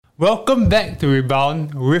Welcome back to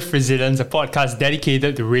Rebound with Resilience, a podcast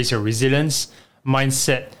dedicated to raise your resilience,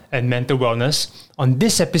 mindset, and mental wellness. On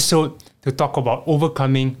this episode, to talk about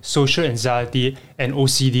overcoming social anxiety and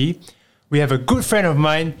OCD, we have a good friend of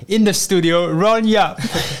mine in the studio, Ron Yap.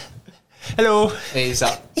 Hello. Hey,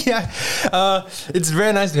 Zach. Yeah, it's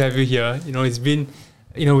very nice to have you here.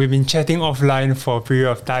 We've been chatting offline for a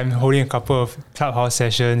period of time, holding a couple of Clubhouse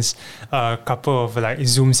sessions, a couple of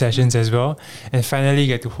Zoom sessions as well, and finally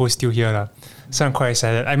get to host you here. So I'm quite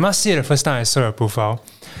excited. I must say, the first time I saw your profile,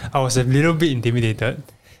 I was a little bit intimidated.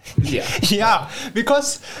 Yeah.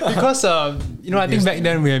 because I think back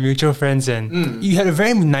then we were mutual friends and you had a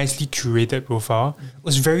very nicely curated profile. It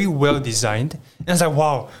was very well designed. And I was like,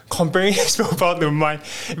 wow, comparing his profile to mine,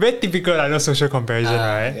 very typical, social comparison,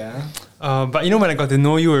 right? Yeah. But when I got to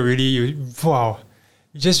know you, you're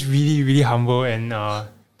just really, really humble and, not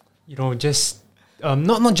just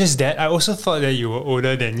that, I also thought that you were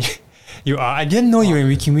older than you are. I didn't know you when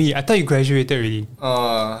we came in. I thought you graduated already.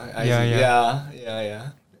 Yeah.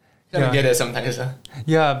 Kind of get it sometimes.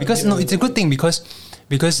 Yeah, because it's a good thing because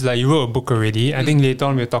you wrote a book already. I think later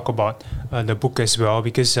on we'll talk about the book as well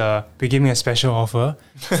because we're giving a special offer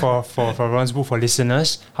for Ron's book for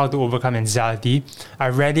listeners, How to Overcome Anxiety. I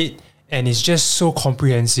read it and it's just so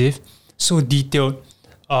comprehensive, so detailed.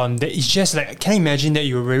 That it's just I can't imagine that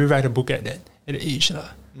you would really write a book at the age.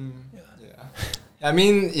 I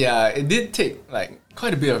mean, it did take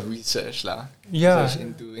quite a bit of research research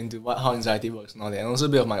into how anxiety works and all that, and also a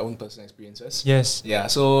bit of my own personal experiences. Yes. Yeah,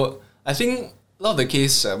 so I think a lot of the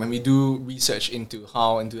case when we do research into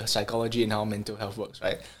psychology and how mental health works,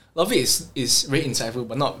 right? A lot of it is very insightful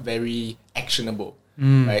but not very actionable,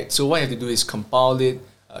 right? So what you have to do is compile it,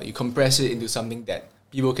 you compress it into something that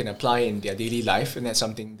people can apply in their daily life, and that's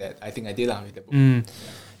something that I think I did with the book.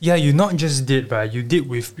 Yeah, you not just did, but you did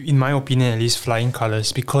with, in my opinion, at least flying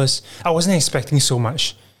colours, because I wasn't expecting so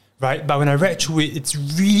much, right? But when I read through it, it's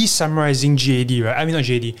really summarising GAD, right? I mean, not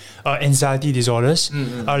GAD, anxiety disorders.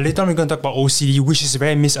 Later on, we're going to talk about OCD, which is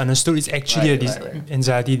very misunderstood. It's actually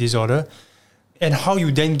anxiety disorder. And how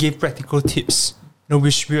you then give practical tips,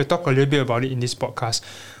 which we will talk a little bit about it in this podcast.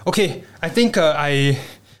 Okay, I think I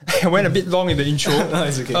went a bit long in the intro. No,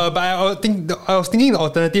 it's okay. But I was thinking the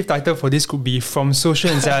alternative title for this could be From Social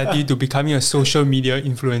Anxiety to Becoming a Social Media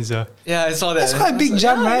Influencer. Yeah, I saw that. That's quite a big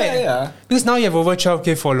jump, right? Yeah. Because now you have over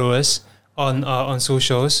 12,000 followers on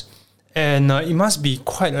socials. And it must be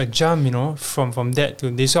quite a jump, from that to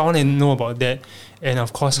this. So I want to know about that. And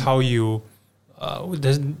of course, how you,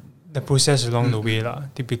 the process along the way,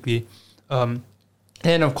 typically. And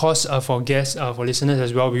of course, for guests, for listeners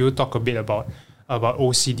as well, we will talk a bit about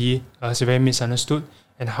OCD. It's very misunderstood,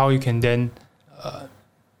 and how you can then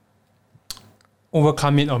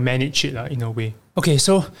overcome it or manage it in a way. Okay,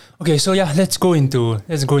 so yeah, let's go into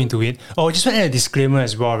it. Oh, just want to add a disclaimer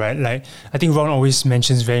as well, right? I think Ron always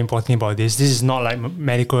mentions very important about this. This is not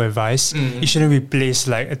medical advice. It shouldn't replace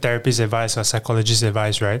a therapist's advice or psychologist's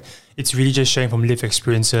advice, right? It's really just sharing from lived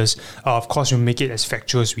experiences. Of course, we'll make it as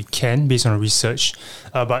factual as we can based on research,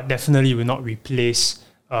 but definitely will not replace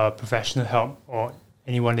professional help or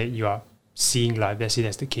anyone that you are seeing. Let's say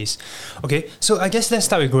that's the case. Okay, so I guess let's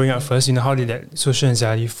start with growing up first. How did that social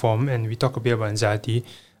anxiety form? And we talk a bit about anxiety.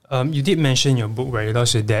 You did mention in your book where you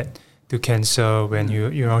lost your dad to cancer when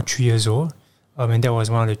you're around 3 years old, and that was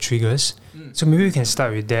one of the triggers. So maybe we can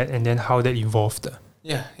start with that and then how that evolved.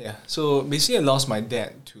 Yeah. So basically, I lost my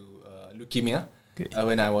dad to leukemia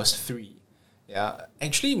when I was 3. Yeah,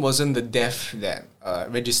 actually, it wasn't the death that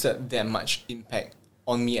registered that much impact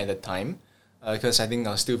on me at the time, because I think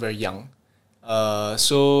I was still very young.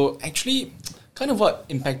 So actually, kind of what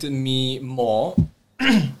impacted me more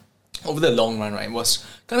over the long run, right, was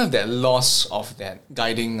kind of that loss of that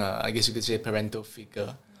guiding, I guess you could say, parental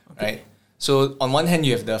figure, right? So on one hand,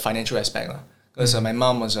 you have the financial aspect, because my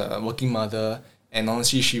mom was a working mother, and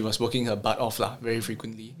honestly, she was working her butt off very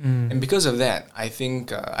frequently. And because of that, I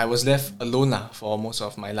think I was left alone for most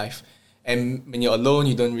of my life. And when you're alone,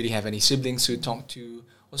 you don't really have any siblings to talk to,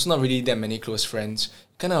 also not really that many close friends.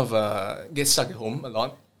 You kind of get stuck at home a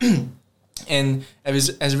lot. And as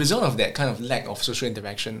a result of that kind of lack of social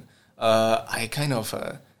interaction, I kind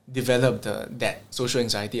of developed that social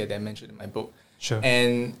anxiety that I mentioned in my book. Sure.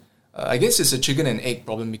 And I guess it's a chicken and egg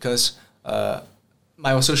problem because I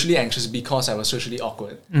was socially anxious because I was socially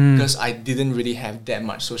awkward, because I didn't really have that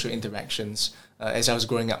much social interactions as I was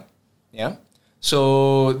growing up. Yeah.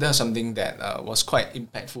 So that's something that was quite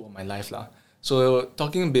impactful on my life. So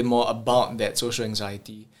talking a bit more about that social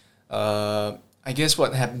anxiety, I guess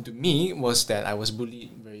what happened to me was that I was bullied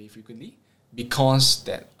very frequently because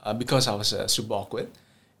I was super awkward.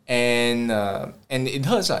 and it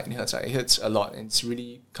hurts. It hurts a lot. And it's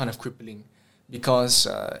really kind of crippling because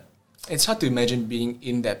it's hard to imagine being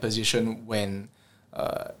in that position when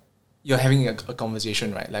you're having a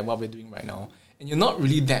conversation, right? Like what we're doing right now. And you're not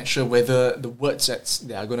really that sure whether the words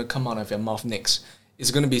that are going to come out of your mouth next is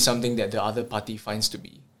going to be something that the other party finds to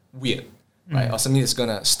be weird, right? Or something that's going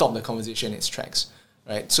to stop the conversation in its tracks,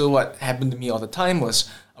 right? So what happened to me all the time was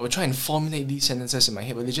I would try and formulate these sentences in my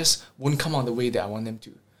head, but they just won't come out the way that I want them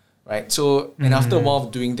to, right? So, and after a while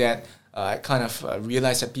of doing that, I kind of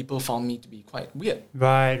realized that people found me to be quite weird.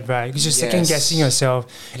 Right. Because you're second guessing yourself,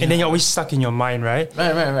 and then you're always stuck in your mind, right?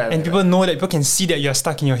 Right. And people know that, people can see that you're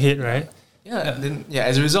stuck in your head, right? Then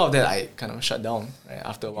as a result of that, I kind of shut down, right,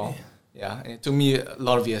 after a while. And it took me a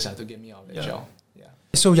lot of years to get me out of that shell.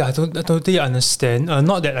 So I totally understand.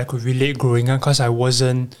 Not that I could relate growing up because I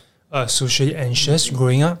wasn't socially anxious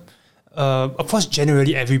growing up. Of course,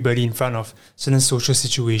 generally everybody in front of certain social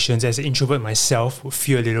situations, as an introvert myself, would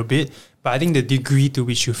feel a little bit. But I think the degree to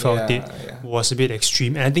which you felt it was a bit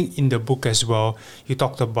extreme. And I think in the book as well, you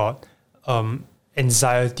talked about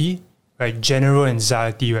anxiety, right? General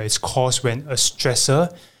anxiety, right? It's caused when a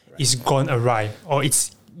stressor is gone awry, or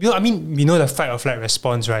it's, we know the fight or flight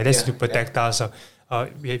response, right? That's to protect us.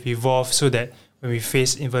 We have evolved so that when we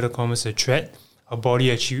face inverted commas a threat, our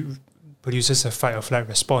body actually produces a fight or flight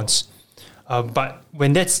response. But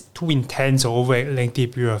when that's too intense or over a lengthy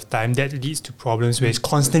period of time, that leads to problems where it's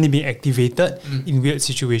constantly being activated in weird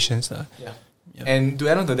situations. And to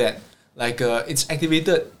add on to that, like it's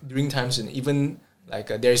activated during times when even like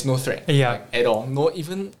there is no threat like, at all.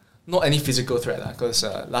 Not any physical threat. Because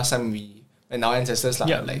last time and our ancestors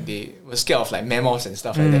like they were scared of like mammoths and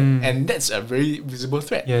stuff like that. And that's a very visible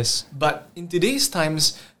threat. Yes. But in today's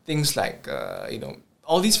times, things like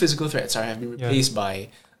all these physical threats have been replaced by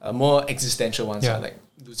more existential ones, like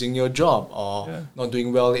losing your job or not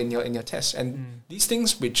doing well in your tests. And these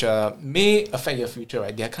things which may affect your future,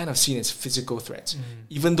 right? They are kind of seen as physical threats,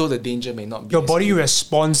 even though the danger may not be. Your body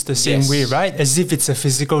responds the same way, right? As if it's a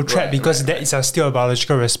physical threat, because that is still a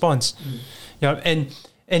biological response.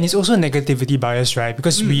 And it's also negativity bias, right?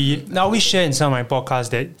 Because we share in some of my podcasts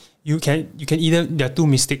that you can either, there are two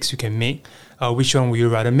mistakes you can make. Which one would you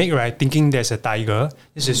rather make, right? Thinking there's a tiger,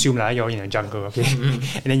 just assume like you're in a jungle, okay?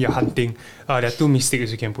 And then you're hunting. There are two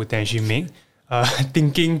mistakes you can potentially make.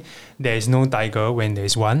 Thinking there is no tiger when there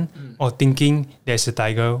is one, or thinking there's a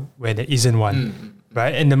tiger where there isn't one,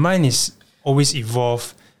 right? And the mind is always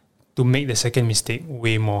evolved to make the second mistake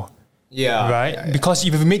way more. Right? Because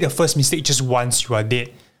if you make the first mistake just once, you are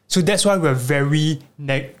dead. So that's why we're very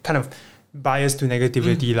kind of biased to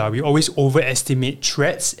negativity. We always overestimate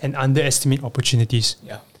threats and underestimate opportunities.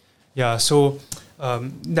 So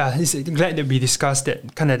it's glad that we discussed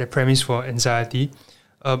that kind of the premise for anxiety.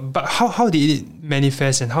 But how did it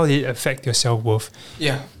manifest and how did it affect your self-worth?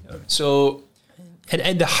 So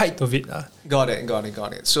at the height of it. Got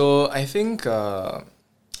it. So I think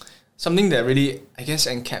something that really, I guess,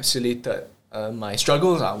 encapsulated my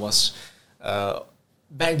struggles was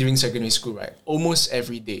back during secondary school, right? Almost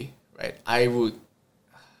every day, right? I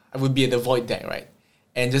would be at the void deck, right?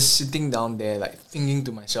 And just sitting down there, like thinking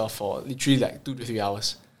to myself for literally like 2 to 3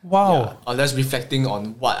 hours. Wow. Or just reflecting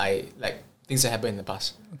on what things that happened in the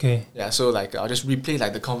past. Okay. So like I'll just replay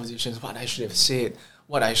like the conversations, what I should have said,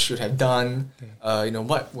 what I should have done,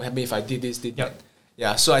 what would happen if I did this, did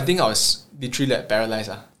that. So I think I was literally like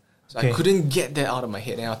paralyzed. So I couldn't get that out of my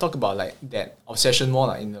head. And I'll talk about like that obsession more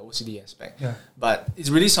like in the OCD aspect. But it's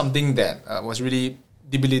really something that was really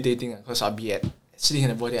debilitating because I'll be sitting in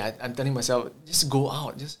the body. I'm telling myself, just go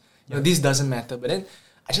out. Just this doesn't matter. But then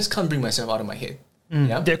I just can't bring myself out of my head.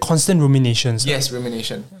 They're constant ruminations. Yes,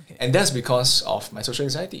 rumination. And that's because of my social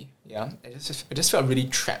anxiety. I just felt really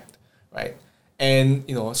trapped, right? And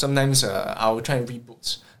sometimes I will try and read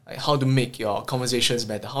books, like how to make your conversations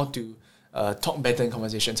better, how to talk better in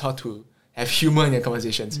conversations, how to have humor in your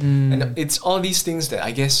conversations. And it's all these things that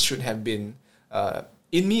I guess should have been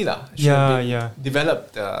in me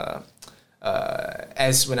developed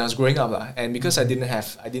as when I was growing up and because I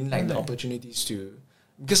didn't like the opportunities to,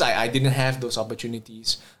 because I didn't have those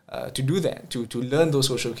opportunities to do that, to learn those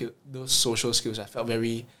social skills. I felt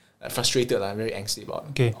very frustrated and very angsty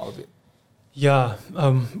about all of it.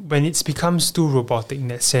 When it becomes too robotic in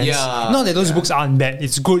that sense. Not that those books aren't bad.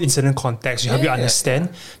 It's good in certain contexts. You help you understand.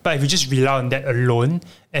 But if you just rely on that alone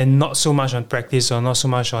and not so much on practice or not so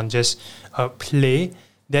much on just play,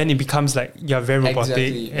 then it becomes like you're very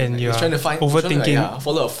robotic and you're trying to overthinking.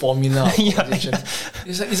 Follow a formula of conversation.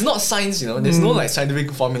 It's not science, There's no like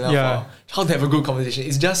scientific formula for how to have a good conversation.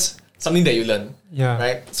 It's just something that you learn.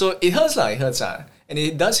 Right? So it hurts. And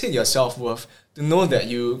it does hit your self-worth to know that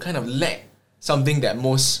you kind of lack something that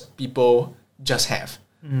most people just have,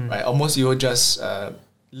 right? Or most people just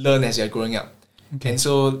learn as they're growing up. Okay. And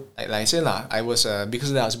so, like I said, I was because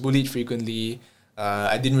of that, I was bullied frequently.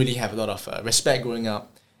 I didn't really have a lot of respect growing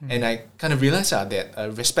up, and I kind of realized that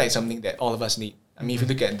respect is something that all of us need. I mean, if you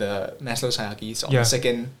look at the Maslow's hierarchy, it's on the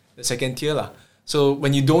second tier, So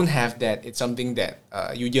when you don't have that, it's something that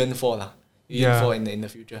you yearn for, You yearn for in the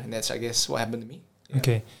future, and that's, I guess, what happened to me. Yeah.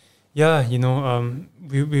 Okay,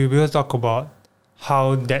 we will talk about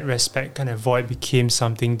how that respect kind of void became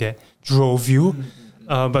something that drove you.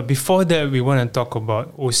 But before that, we want to talk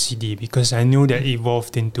about OCD, because I know that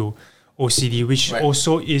evolved into OCD, which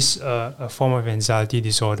also is a form of anxiety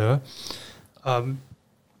disorder.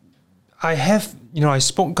 I have, I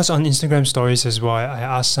spoke, because on Instagram stories as well, I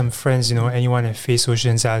asked some friends, anyone that face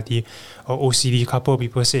social anxiety or OCD. A couple of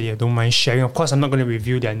people said they don't mind sharing. Of course, I'm not going to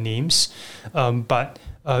reveal their names, but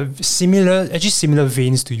similar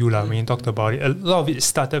veins to you, when you talked about it. A lot of it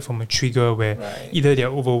started from a trigger where either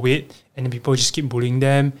they're overweight and then people just keep bullying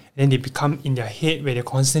them, and then they become in their head where they're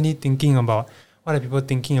constantly thinking about what are people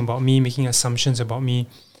thinking about me, making assumptions about me,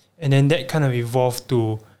 and then that kind of evolved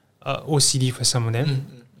to OCD for some of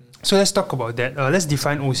them. So let's talk about that. Let's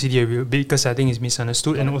define OCD a little bit, because I think it's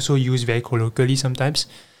misunderstood and also used very colloquially sometimes.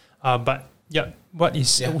 But what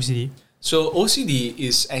is OCD? So OCD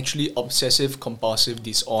is actually obsessive compulsive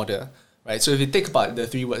disorder, right? So if you think about the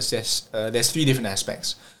three words, there's three different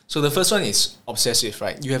aspects. So the first one is obsessive,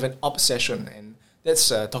 right? You have an obsession, and that's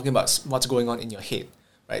talking about what's going on in your head,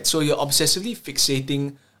 right? So you're obsessively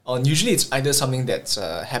fixating on, usually it's either something that's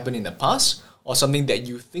happened in the past or something that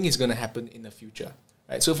you think is going to happen in the future.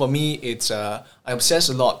 Right, so for me, it's I obsess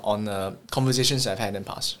a lot on conversations I've had in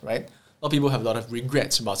the past. Right, a lot of people have a lot of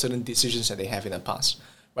regrets about certain decisions that they have in the past.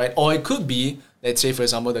 Right, or it could be, let's say, for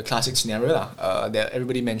example, the classic scenario that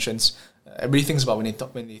everybody mentions, everybody thinks about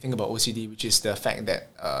when they think about OCD, which is the fact that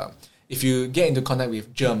if you get into contact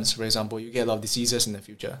with germs, for example, you get a lot of diseases in the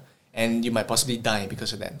future, and you might possibly die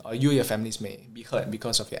because of that, or you or your families may be hurt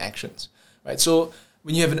because of your actions. Right, so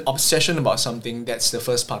when you have an obsession about something, that's the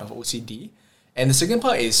first part of OCD. And the second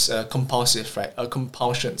part is compulsive, right?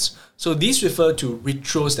 Compulsions. So these refer to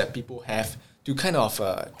rituals that people have to kind of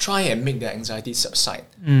try and make their anxiety subside.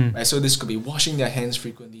 Right? So this could be washing their hands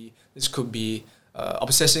frequently. This could be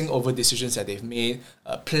obsessing over decisions that they've made,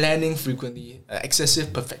 planning frequently,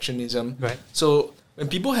 excessive perfectionism. Right. So when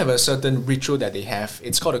people have a certain ritual that they have,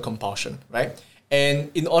 it's called a compulsion, right? And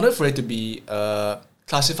in order for it to be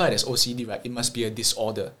classified as OCD, right, it must be a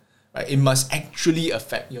disorder. Right, it must actually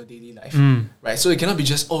affect your daily life, right? So it cannot be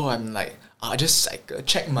just I just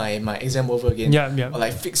check my exam over again, or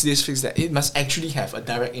like fix this, fix that. It must actually have a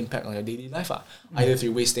direct impact on your daily life, either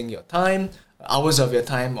through wasting your time, hours of your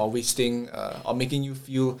time, or wasting or making you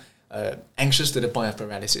feel anxious to the point of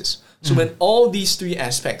paralysis. So when all these three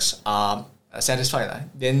aspects are satisfied,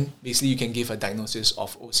 then basically you can give a diagnosis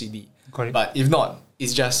of OCD. Got it. But if not,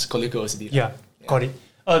 it's just colloquial OCD. Got it.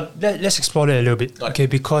 Let's explore that a little bit,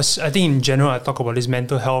 because I think in general I talk about this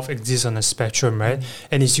mental health exists on a spectrum, right?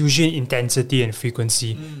 And it's usually intensity and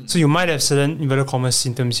frequency. So you might have certain inverted commas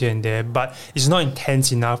symptoms here and there, but it's not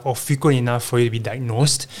intense enough or frequent enough for you to be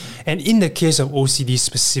diagnosed. And in the case of OCD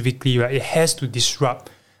specifically, right, it has to disrupt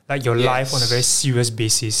your life on a very serious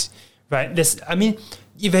basis, right? If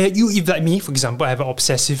like me, for example, I have an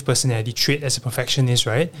obsessive personality trait as a perfectionist,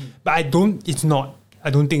 right? But I don't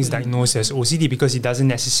think it's diagnosed as OCD because it doesn't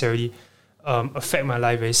necessarily affect my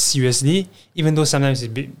life very seriously, even though sometimes it's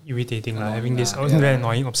a bit irritating having this very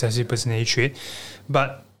annoying obsessive personality trait.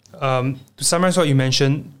 But to summarize what you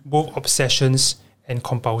mentioned, both obsessions and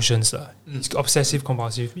compulsions. It's obsessive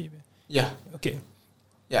compulsive. Yeah. Okay.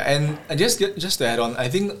 Yeah, and just to add on, I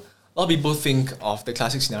think a lot of people think of the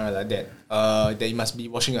classic scenario like that you must be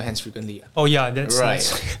washing your hands frequently. Oh yeah, that's right.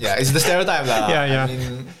 Yeah, it's the stereotype Yeah. I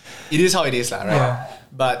mean, it is how it is, right? Yeah.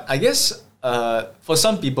 But I guess for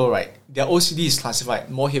some people, right, their OCD is classified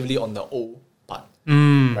more heavily on the O part,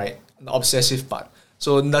 right, the obsessive part.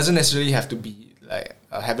 So it doesn't necessarily have to be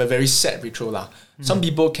have a very set ritual Some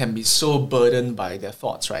people can be so burdened by their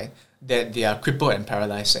thoughts, right, that they are crippled and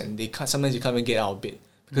paralyzed, and sometimes you can't even get out of bed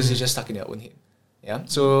because they're just stuck in their own head. Yeah.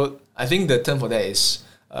 So I think the term for that is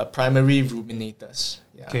primary ruminators.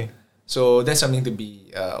 Yeah. Okay. So that's something to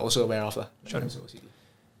be also aware of. Sure.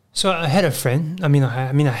 So I had a friend. I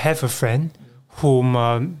have a friend who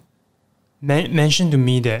mentioned to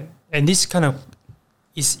me that, and this kind of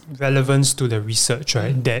is relevance to the research,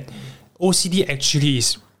 right? That OCD actually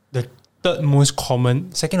is the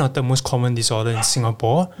second or third most common disorder in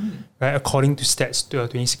Singapore, right? According to stats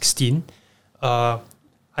 2016, I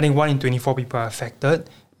think 1 in 24 people are affected.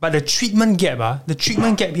 But the treatment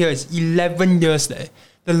gap here is 11 years.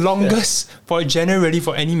 The longest for generally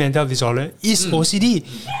for any mental disorder is OCD,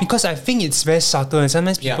 because I think it's very subtle and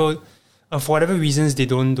sometimes people, for whatever reasons, they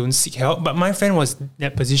don't seek help. But my friend was in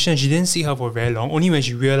that position. She didn't seek help for very long. Only when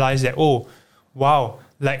she realized that, oh, wow,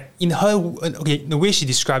 like in her, the way she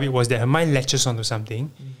described it was that her mind latches onto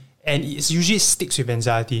something, and it usually sticks with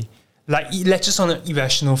anxiety. Like it latches on an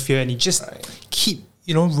irrational fear, and it just keep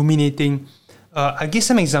ruminating. I give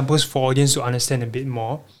some examples for audience to understand a bit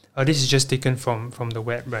more. This is just taken from the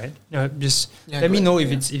web, right? Let me know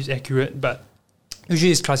if it's accurate. But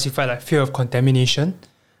usually it's classified like fear of contamination,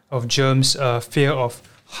 of germs, fear of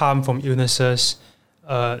harm from illnesses.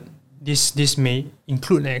 This may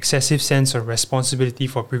include an excessive sense of responsibility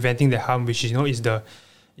for preventing the harm, which is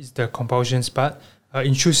the compulsions part.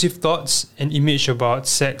 Intrusive thoughts, an image about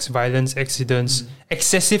sex, violence, accidents,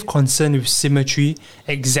 excessive concern with symmetry,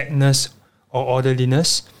 exactness, or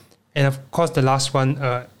orderliness. And of course, the last one,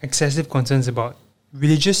 excessive concerns about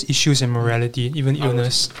religious issues and morality, even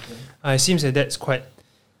illness. It seems that that's quite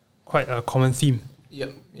a common theme.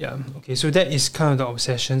 Yep. Yeah. Okay. So that is kind of the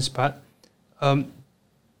obsessions part.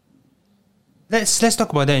 Let's talk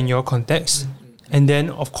about that in your context, and then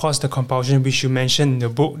of course the compulsion, which you mentioned in the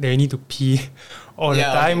book, that you need to pee all the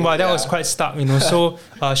time. Okay, but that was quite stark, So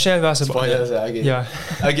share with us about spoilers, that. Okay. Yeah.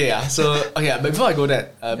 Okay. Yeah. So but before I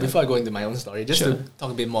go into my own story, just to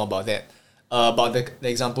talk a bit more about that, about the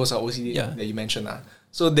examples of OCD that you mentioned.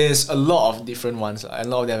 So there's a lot of different ones. A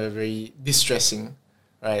lot of them are very distressing,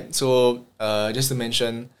 right? So just to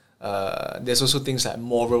mention, there's also things like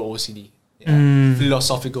moral OCD,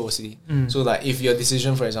 philosophical OCD. So like if your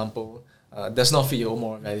decision, for example, does not fit your own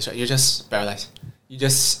moral values, right, you're just paralyzed. You're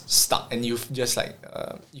just stuck, and you've just like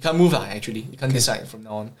you can't move actually. You can't decide from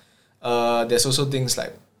now on. There's also things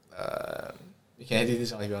like you can edit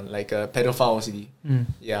this out if you want, like pedophile OCD.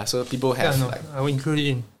 Yeah, so people have I will include it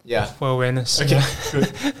in for awareness. Okay,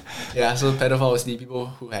 good. Yeah, so pedophile OCD, people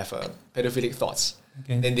who have pedophilic thoughts,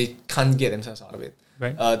 then they can't get themselves out of it.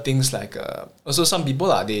 Right. Things like also some people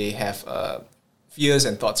they have fears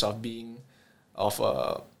and thoughts of being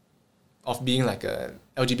like a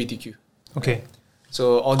LGBTQ. Okay. Right?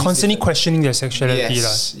 So all constantly questioning their sexuality.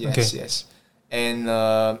 Yes. And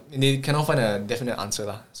they cannot find a definite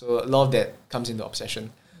answer. So a lot of that comes into obsession.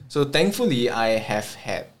 So thankfully, I have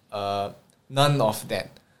had none of that.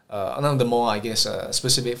 None of the more, I guess,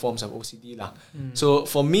 specific forms of OCD. So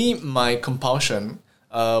for me, my compulsion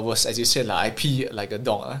was, as you said, I pee like a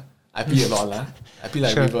dog. I pee a lot. I pee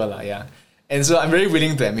like a river. Yeah. And so I'm very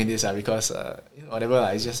willing to admit this because whatever,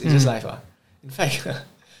 it's just life. In fact,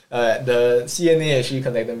 the CNA actually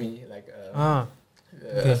contacted me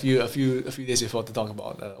a few days before to talk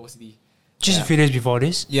about OCD. Just a few days before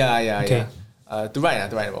this? Yeah. To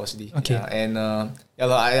write about OCD. Okay. And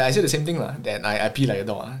I said the same thing that I pee like a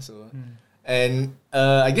dog. So and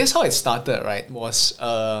I guess how it started, right, was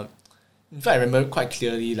in fact I remember quite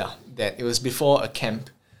clearly that it was before a camp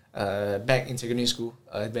back in secondary school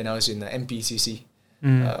when I was in MPCC.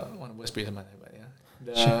 One of the worst periods of my life,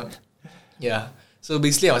 but yeah. So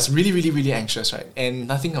basically, I was really, really, really anxious, right? And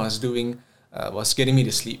nothing I was doing was getting me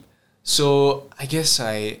to sleep. So I guess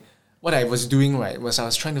what I was doing, right, was I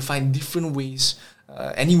was trying to find different ways,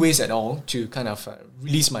 any ways at all, to kind of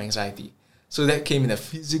release my anxiety. So that came in a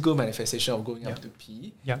physical manifestation of going up to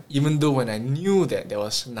pee, even though when I knew that there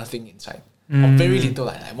was nothing inside, or very little,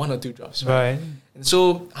 like 1 or 2 drops, right? And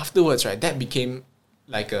so afterwards, right, that became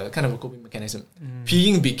like a kind of a coping mechanism.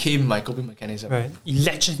 Peeing became my coping mechanism. Right. It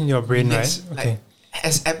latches in your brain, right? Okay.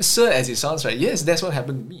 As absurd as it sounds, right? Yes, that's what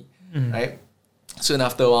happened to me, right? So then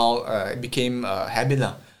after a while, it became a habit.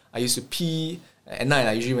 I used to pee at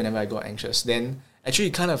night, usually whenever I got anxious. Then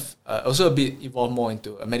actually kind of also a bit evolved more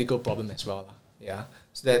into a medical problem as well. Yeah.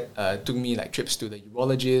 So that took me like trips to the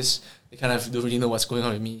urologist. They kind of don't really know what's going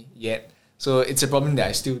on with me yet. So it's a problem that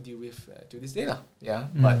I still deal with to this day. Yeah.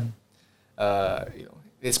 But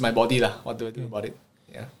it's my body. What do I do about it?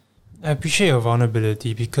 Yeah. I appreciate your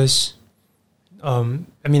vulnerability because at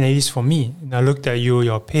least for me, I looked at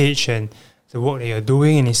your page and the work that you're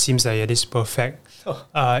doing, and it seems like you're this perfect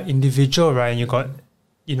individual, right? And you got,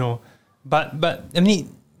 but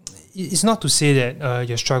it's not to say that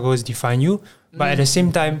your struggles define you, but at the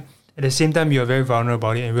same time, you're very vulnerable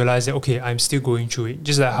about it and realize that, okay, I'm still going through it.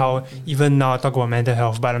 Just like how even now I talk about mental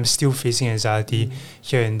health, but I'm still facing anxiety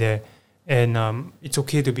here and there. And it's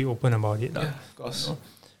okay to be open about it. Yeah, of course.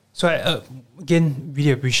 So I, again,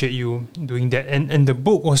 really appreciate you doing that. And the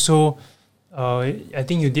book also, I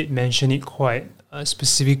think you did mention it quite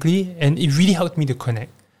specifically, and it really helped me to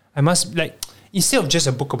connect. I must, instead of just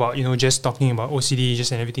a book about, just talking about OCD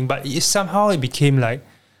and everything, but somehow it became like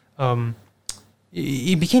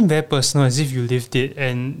it became very personal, as if you lived it,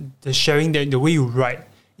 and the sharing that the way you write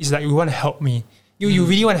is like, you want to help me. You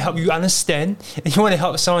really want to help. You understand, and you want to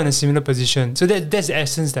help someone in a similar position. So that's the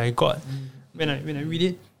essence that I got when I read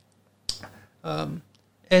it. And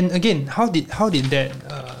again, how did that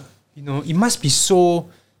it must be so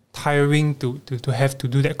tiring to have to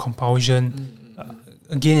do that compulsion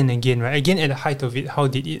again and again, right? Again, at the height of it, how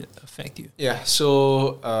did it affect you? Yeah,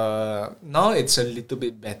 so now it's a little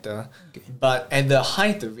bit better, but at the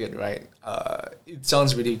height of it, right? It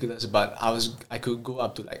sounds ridiculous, but I could go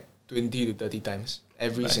up to like 20 to 30 times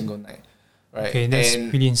every single night, right? Okay, that's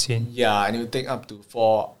really insane. Yeah, and it would take up to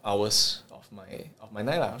 4 hours of my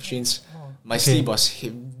night lah. Since my sleep was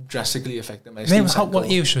drastically affected. My sleep cycle. What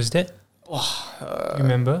age was that?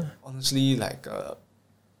 Remember? Honestly, like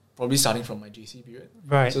probably starting from my JC period.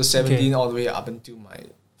 Right. So 17 all the way up until my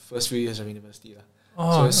first few years of university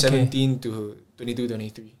lah. So 17 to 22,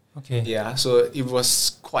 23. Okay. Yeah, so it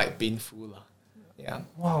was quite painful lah. Yeah.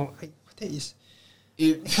 Wow, that is.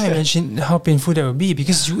 I can't imagine how painful that would be,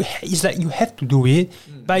 because it's like you have to do it,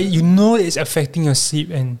 but you know it's affecting your sleep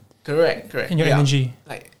and correct and your energy.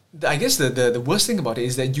 Like I guess the worst thing about it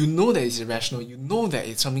is that you know that it's irrational. You know that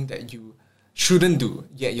it's something that you shouldn't do,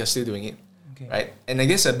 yet you're still doing it, right? And I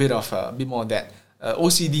guess a bit more of that.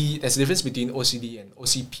 OCD. There's a difference between OCD and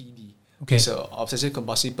OCPD. Okay. So obsessive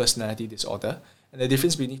compulsive personality disorder, and the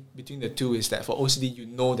difference between the two is that for OCD you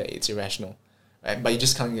know that it's irrational, right? But you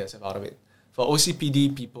just can't get yourself out of it. For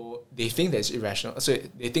OCPD people, they think that it's irrational. So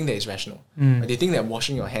they think that it's rational. But they think that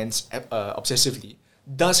washing your hands obsessively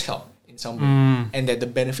does help in some way, and that the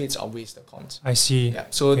benefits outweighs the cons. I see. Yeah.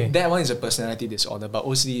 So that one is a personality disorder, but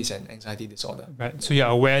OCD is an anxiety disorder. Right. So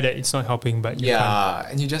you're aware that it's not helping, but you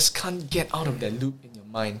can't. And you just can't get out of that loop in your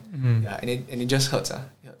mind. Yeah, and it just hurts. It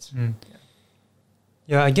hurts.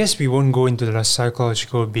 Yeah, I guess we won't go into the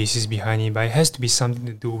psychological basis behind it, but it has to be something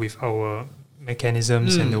to do with our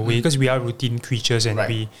mechanisms and the way, because we are routine creatures and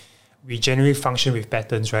we generally function with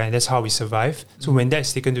patterns, right? And that's how we survive. So when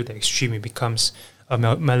that's taken to the extreme, it becomes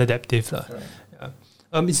maladaptive.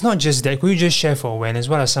 It's not just that. Could you just share for awareness,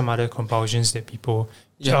 what are some other compulsions that people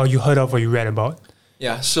you heard of or you read about?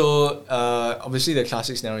 Yeah, so obviously the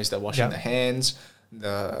classic scenario is the washing the hands,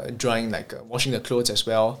 the drying, like washing the clothes as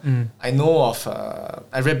well. I know of,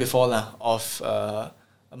 I read before of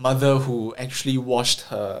a mother who actually washed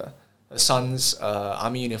her son's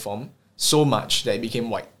army uniform so much that it became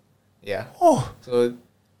white. Yeah. So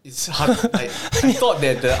it's hard. I thought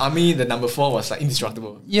that the number 4 was like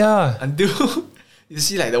indestructible. Yeah. Until you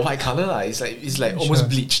see like the white color, it's like almost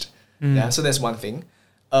bleached. Yeah. So that's one thing.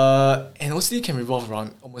 And OCD can revolve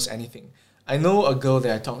around almost anything. I know a girl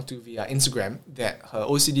that I talked to via Instagram that her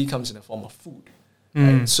OCD comes in the form of food.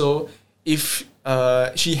 Right? So if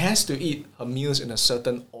she has to eat her meals in a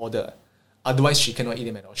certain order, otherwise she cannot eat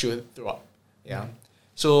them at all. She will throw up. Yeah.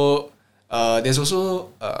 So there's also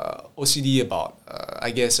OCD about I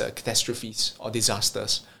guess catastrophes or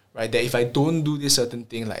disasters, right? That if I don't do this certain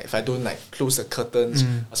thing, like if I don't like close the curtains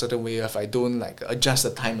a certain way, or if I don't like adjust the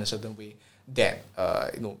time a certain way, that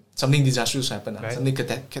something disastrous will happen, something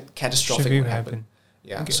catastrophic will happen.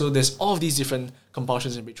 Yeah. Okay. So there's all of these different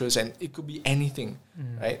compulsions and rituals, and it could be anything,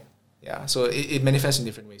 right? Yeah. So it manifests in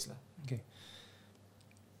different ways. Okay.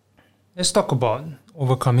 Let's talk about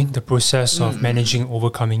overcoming, the process of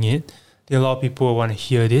overcoming it. There are a lot of people who want to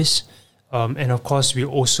hear this. And of course, we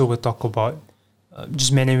also will talk about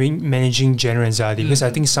just managing general anxiety, because I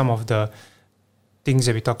think some of the things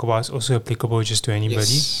that we talk about is also applicable just to anybody.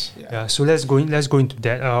 Yes. Yeah. So let's go into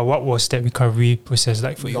that. What was that recovery process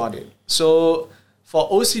like for you? Got it. So for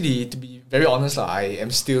OCD, to be very honest, I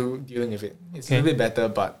am still dealing with it. It's a little bit better,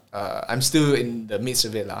 but I'm still in the midst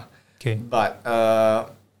of it. Okay. But I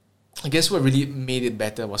guess what really made it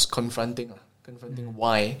better was confronting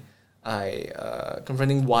why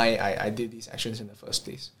I did these actions in the first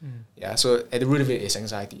place. Yeah. So at the root of it is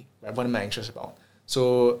anxiety. Right? What am I anxious about?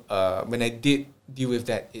 So when I did deal with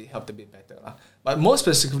that, it helped a bit better. But more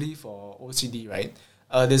specifically for OCD, right?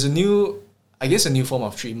 There's a new form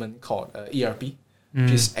of treatment called ERP,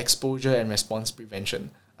 which is exposure and response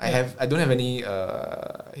prevention. I don't have any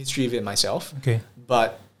history of it myself. Okay.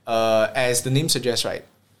 But as the name suggests, right,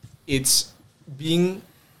 it's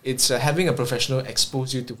having a professional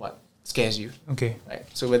expose you to what scares you. Okay. Right.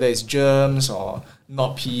 So whether it's germs or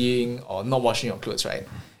not peeing or not washing your clothes, right?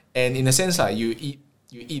 And in a sense, you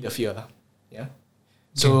eat the fear. Yeah.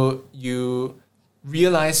 So you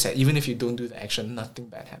realize that even if you don't do the action, nothing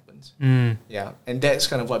bad happens. Yeah. And that's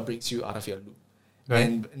kind of what breaks you out of your loop. Right.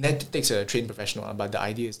 And that takes a trained professional. But the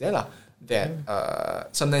idea is there that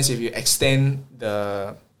sometimes if you extend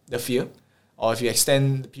the fear or if you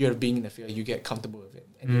extend the period of being in the fear, you get comfortable with it.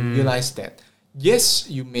 And you realize that, yes,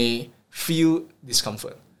 you may feel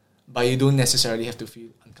discomfort, but you don't necessarily have to feel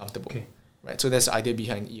uncomfortable. Okay. Right? So that's the idea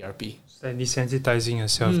behind ERP. It's like desensitizing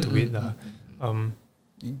yourself to it.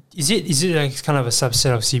 Is it like kind of a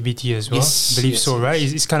subset of CBT as well? Yes, I believe yes, so, yes. right?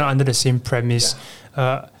 It's kind of under the same premise.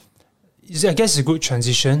 I guess it's a good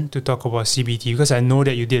transition to talk about CBT because I know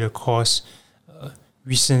that you did a course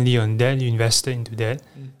recently on that. You invested into that.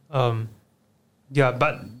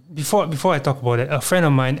 But before I talk about it, a friend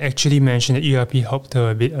of mine actually mentioned that ERP helped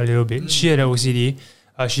her a little bit. She had OCD.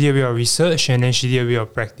 She did a bit of research and then she did a bit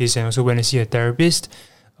of practice and also went to see a therapist.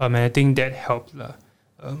 And I think that helped.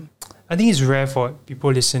 I think it's rare for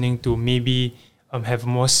people listening to maybe have a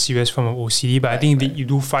more serious form of OCD, but I think that you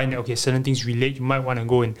do find that, okay, certain things relate. You might want to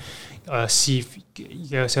go and see if you get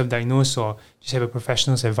yourself diagnosed or just have a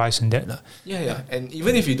professional's advice on that. Yeah. And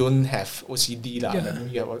even if you don't have OCD,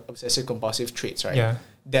 like you have obsessive compulsive traits, right? Yeah.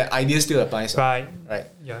 That idea still applies. Right. Right.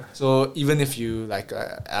 Yeah. So even if you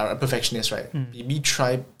are a perfectionist, right? Maybe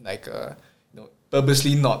try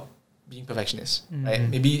purposely not being perfectionist, right?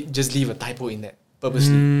 Maybe just leave a typo in that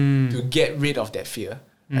purposely to get rid of that fear,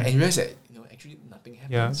 right? And you realize that actually nothing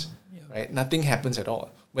happens, right? Nothing happens at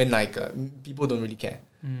all when people don't really care,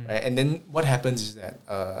 right? And then what happens is that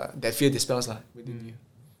that fear dispels within you.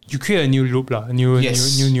 You create a new loop, a new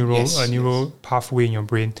neural pathway in your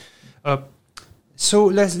brain. So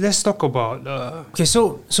let's talk about I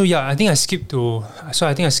think I skipped to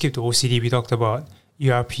OCD. We talked about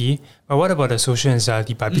ERP, but what about the social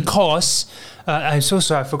anxiety part? Because I'm so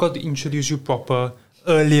sorry, I forgot to introduce you proper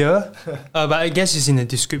earlier, but I guess it's in the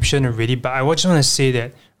description already. But I just want to say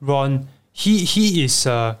that Ron, he is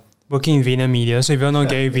working in VaynerMedia. So if you know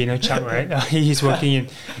Gary Vaynerchuk, right? He's working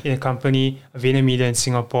in a company, VaynerMedia in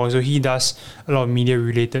Singapore. So he does a lot of media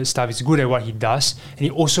related stuff. He's good at what he does. And he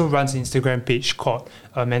also runs an Instagram page called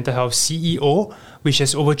Mental Health CEO, which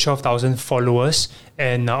has over 12,000 followers.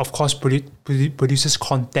 And of course, produces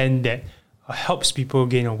content that helps people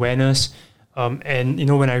gain awareness. And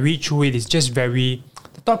when I read through it, it's just the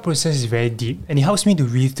thought process is very deep. And it helps me to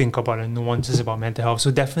rethink about the nuances about mental health. So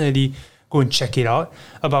definitely go and check it out.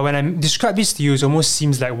 But when I describe this to you, it almost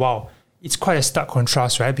seems like, wow, it's quite a stark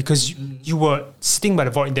contrast, right? Because you were sitting by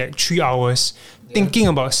the void deck 3 hours thinking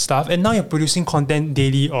about stuff, and now you're producing content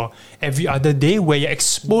daily or every other day where you're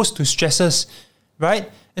exposed to stresses, right?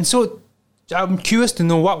 And so I'm curious to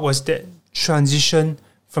know, what was that transition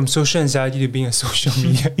from social anxiety to being a social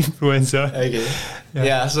media influencer? Okay.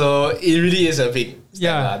 Yeah, so it really is a big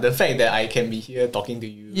step. The fact that I can be here talking to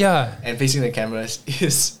you and facing the cameras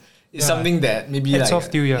is something that maybe Hats off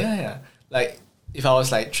to you, Like if I was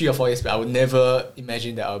 3 or 4 years back, I would never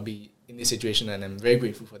imagine that I would be in this situation, and I'm very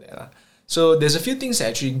grateful for that. So there's a few things that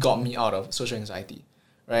actually got me out of social anxiety,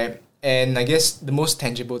 right? And I guess the most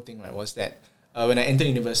tangible thing, right, was that when I entered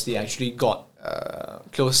university, I actually got a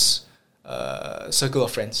close circle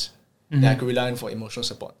of friends that I could rely on for emotional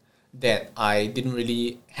support that I didn't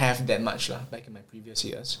really have that much back in my previous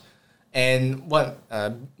years. And what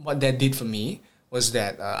that did for me was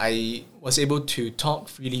that I was able to talk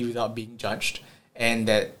freely without being judged, and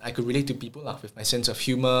that I could relate to people with my sense of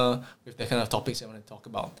humor, with the kind of topics I want to talk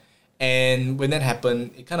about. And when that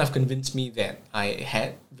happened, it kind of convinced me that I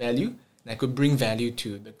had value and I could bring value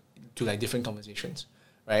to different conversations,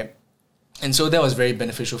 right? And so that was very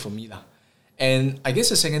beneficial for me. And I guess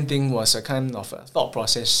the second thing was a kind of a thought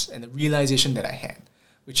process and a realization that I had,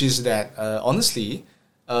 which is that honestly,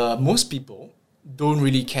 most people don't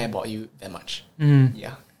really care about you that much.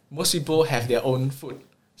 Yeah, most people have their own food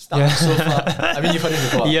stuck so far. I mean, you've heard it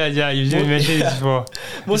before. You did mention this before.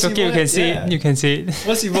 Most it's okay, you can say it.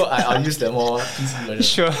 Most people, I'll use the more PC version.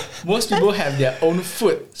 Sure. Most people have their own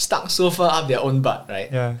food stuck so far up their own butt,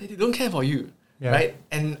 right? Yeah. They don't care about you, right?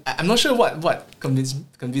 And I'm not sure what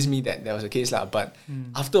convinced me that was the case, but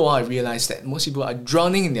after a while I realized that most people are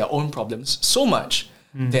drowning in their own problems so much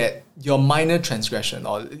that your minor transgression,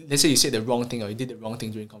 or let's say you said the wrong thing or you did the wrong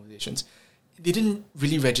thing during conversations, it didn't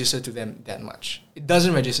really register to them that much. It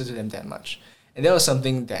doesn't register to them that much. And that was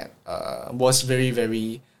something that was very,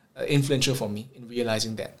 very influential for me in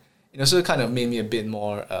realizing that. It also kind of made me a bit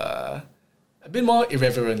more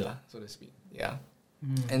irreverent, so to speak. Yeah.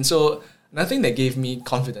 And so another thing that gave me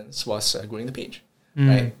confidence was growing the page,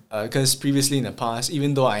 right? Because previously in the past,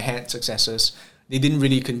 even though I had successes, they didn't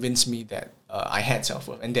really convince me that I had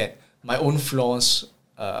self-worth and that my own flaws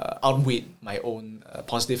outweighed my own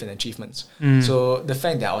positive and achievements. So the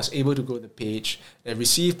fact that I was able to grow the page, that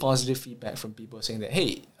receive positive feedback from people saying that,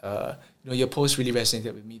 hey, your post really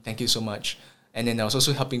resonated with me, thank you so much. And then I was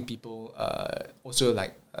also helping people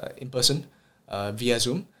in person via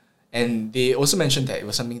Zoom. And they also mentioned that it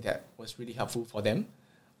was something that was really helpful for them.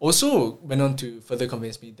 Also went on to further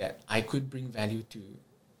convince me that I could bring value to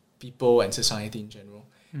people and society in general.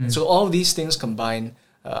 And so all these things combined,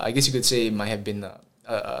 I guess you could say it might have been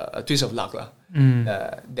a twist of luck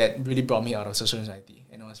that really brought me out of social anxiety.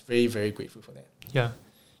 And I was very, very grateful for that. Yeah.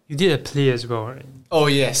 You did a play as well, right? Oh,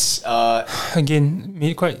 yes. Again,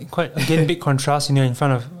 made quite big contrast, in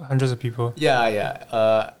front of hundreds of people.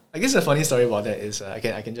 Yeah. I guess the funny story about that is, I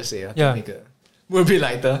can just say, Yeah. to make it a little bit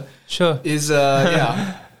lighter. Sure. Is,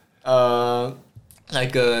 there's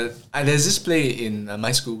this play in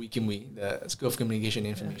my school, Wee Kim Wee, the School of Communication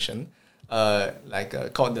and Information,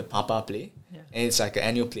 called the Papa Play. Yeah. And it's like an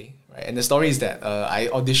annual play, right? And the story is that I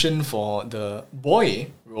auditioned for the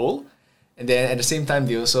boy role, and then at the same time,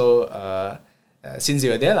 they also, since they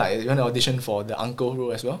were there, you want to audition for the uncle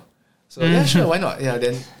role as well. So yeah, sure, why not? Yeah,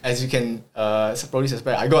 then as you can probably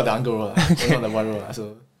suspect, I got the uncle role, not the boy role.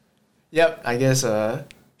 So, yep, I guess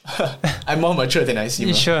I'm more mature than I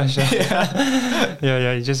seem. Sure.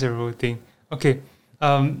 Yeah, it's just a role thing. Okay.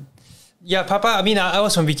 Yeah, Papa, I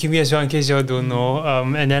was from BQB as well, in case you all don't know.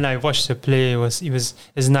 And then I watched the play.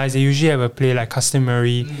 It's nice. They usually have a play like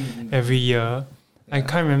customary every year. Yeah. I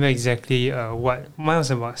can't remember exactly what. Mine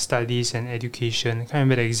was about studies and education. I can't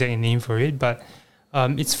remember the exact name for it, but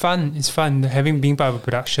it's fun. It's fun being part of a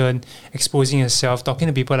production, exposing yourself, talking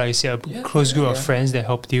to people, like you said, a close group of friends that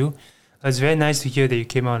helped you. It's very nice to hear that you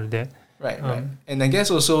came out of that. Right. And I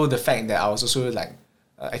guess also the fact that I was also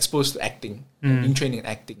exposed to acting, being trained in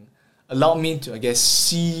acting, allowed me to, I guess,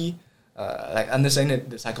 see, understand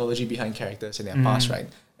the psychology behind characters in their past, right?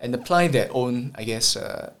 And apply their own, I guess,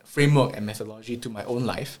 framework and methodology to my own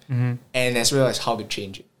life, and as well as how to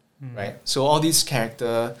change it, right? So all these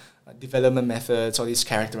character development methods, all these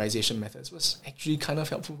characterization methods was actually kind of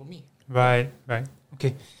helpful for me. Right.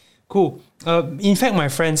 Okay, cool. In fact, my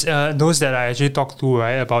friends, those that I actually talked to,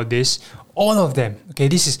 right, about this, all of them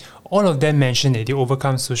mentioned that they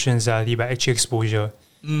overcome social anxiety by actual exposure.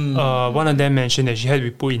 One of them mentioned that she had to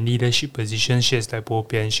be put in leadership positions. She has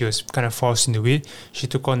and she was kind of forced into it. She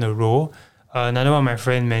took on the role. Another one of my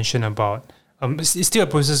friend mentioned about it's still a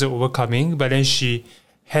process of overcoming, but then she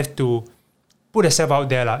had to put herself out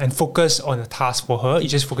there and focus on a task for her.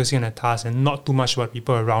 It's just focusing on a task and not too much about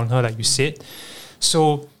people around her, like you said.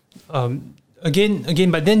 So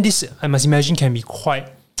again, but then this, I must imagine, can be quite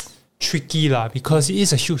tricky because it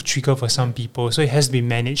is a huge trigger for some people, so it has to be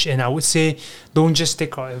managed. And I would say, don't just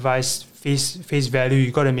take our advice face value.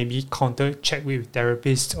 You got to maybe counter check with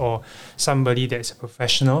therapists or somebody that's a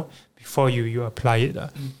professional before you apply it.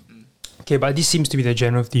 Okay, but this seems to be the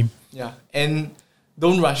general theme. Yeah, and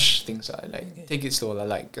don't rush things. Take it slow.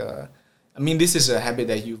 This is a habit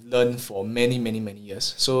that you've learned for many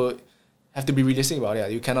years, so have to be realistic about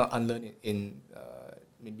it. You cannot unlearn it in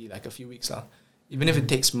maybe a few weeks. Even if it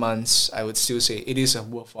takes months, I would still say it is a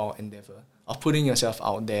worthwhile endeavor of putting yourself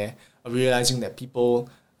out there, of realizing that people,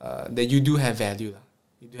 that you do have value.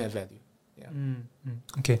 You do have value. Yeah.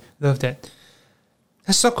 Okay, love that.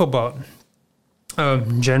 Let's talk about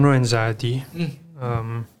general anxiety.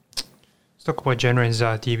 Let's talk about general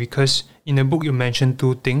anxiety, because in the book you mentioned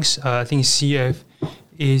two things. I think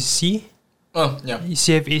CFAC.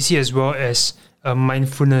 CFAC as well as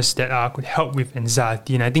mindfulness that could help with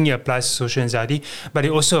anxiety, and I think it applies to social anxiety, but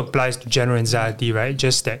it also applies to general anxiety, right?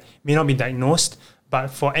 Just that may not be diagnosed, but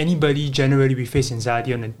for anybody, generally we face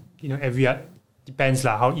anxiety on every depends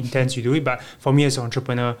how intense you do it. But for me as an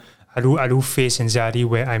entrepreneur, I do face anxiety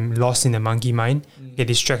where I'm lost in the monkey mind, get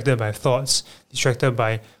distracted by thoughts, distracted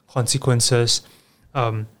by consequences.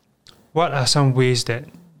 What are some ways that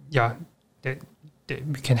we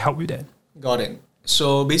can help with that? Got it.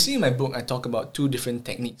 So basically in my book, I talk about two different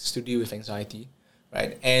techniques to deal with anxiety,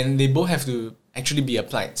 right? And they both have to actually be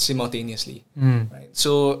applied simultaneously, right?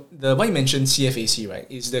 So what you mentioned, CFAC, right,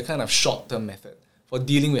 is the kind of short-term method for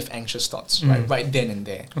dealing with anxious thoughts, right then and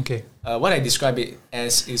there. Okay. What I describe it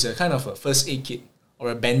as is a kind of a first aid kit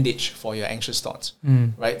or a bandage for your anxious thoughts,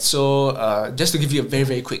 right? So just to give you a very,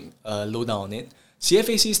 very quick lowdown on it,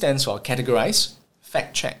 CFAC stands for categorize,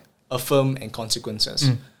 fact check, affirm, and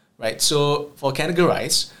consequences. Right, so for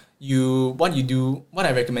categorize, what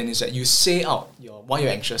I recommend is that you say out why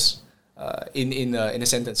you're anxious in a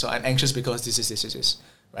sentence. So I'm anxious because this,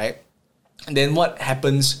 right? And then what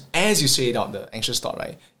happens as you say it out, the anxious thought,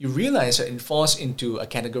 right? You realize that it falls into a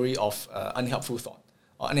category of unhelpful thought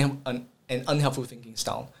or an unhelpful thinking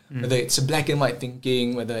style. Whether it's a black and white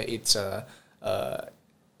thinking, whether it's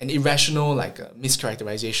an irrational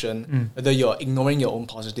mischaracterization, whether you're ignoring your own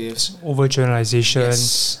positives. Overgeneralization.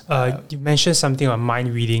 Yes. You mentioned something about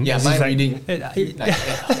mind reading. Yeah, Is mind this reading.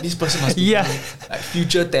 This person must be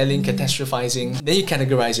future telling, catastrophizing. Then you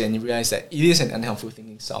categorize it and you realize that it is an unhelpful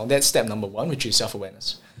thinking style. That's step number 1, which is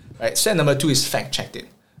self-awareness. Right. Step number 2 is fact check it.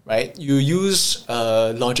 Right. You use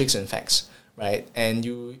logics and facts. Right. And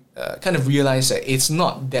you kind of realize that it's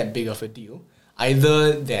not that big of a deal.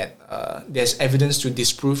 Either that there's evidence to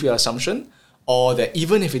disprove your assumption, or that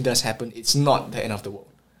even if it does happen, it's not the end of the world,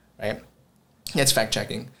 right? That's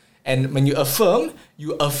fact-checking. And when you affirm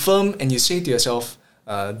and you say to yourself,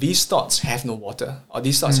 these thoughts have no water, or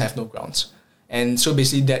these thoughts have no grounds. And so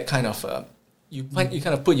basically that kind of, you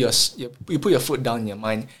kind of put your foot down in your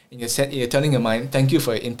mind, and you're telling your mind, thank you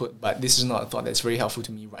for your input, but this is not a thought that's very helpful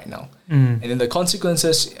to me right now. And then the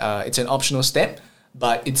consequences, it's an optional step,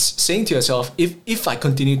 but it's saying to yourself, if I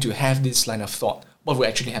continue to have this line of thought, what will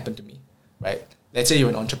actually happen to me, right? Let's say you're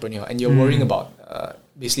an entrepreneur and you're worrying about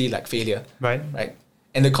basically like failure, right?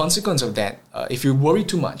 And the consequence of that, if you worry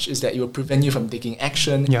too much, is that it will prevent you from taking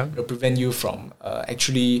action. It will prevent you from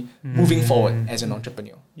actually moving forward as an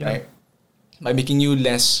entrepreneur, right? By making you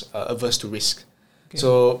less averse to risk. Okay.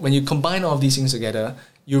 So when you combine all of these things together,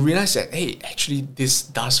 you realize that, hey, actually this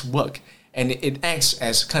does work, and it acts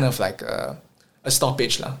as kind of like a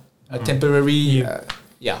stoppage, a temporary,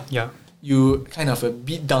 you kind of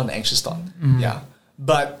beat down the anxious thought.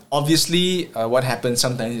 But obviously, what happens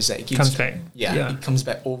sometimes is that it comes back. It comes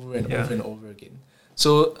back over and over and over again.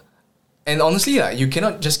 So, and honestly, you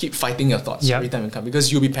cannot just keep fighting your thoughts every time it comes,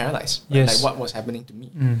 because you'll be paralyzed. Right? Like what was happening to me.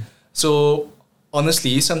 So,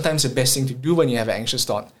 honestly, sometimes the best thing to do when you have an anxious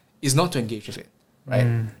thought is not to engage with it. Right?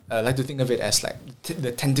 I like to think of it as like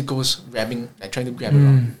the tentacles grabbing, like trying to grab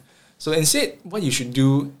around. So instead, what you should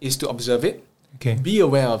do is to observe it, be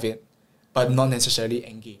aware of it, but not necessarily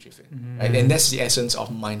engage with it. Right? And that's the essence of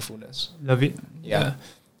mindfulness. Love it. Yeah.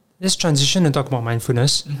 Let's transition and talk about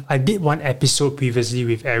mindfulness. I did one episode previously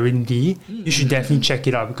with Aaron D. You should definitely check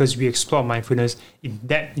it out, because we explore mindfulness in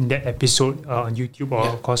that episode on YouTube or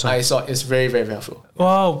of course. I saw it's very, very helpful.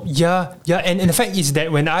 Wow. Yeah. And the fact is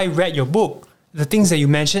that when I read your book, the things that you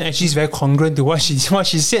mentioned actually is very congruent to what she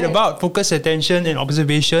said about focus, attention, and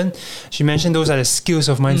observation. She mentioned those are the skills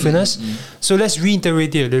of mindfulness. So let's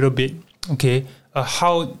reiterate it a little bit. Okay,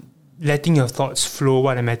 how letting your thoughts flow,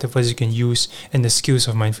 what are metaphors you can use, and the skills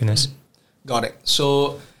of mindfulness. Got it.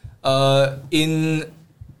 So in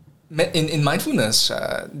mindfulness,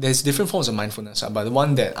 there's different forms of mindfulness, but the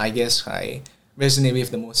one that I guess I resonate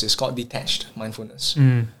with the most is called detached mindfulness,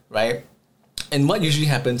 right? And what usually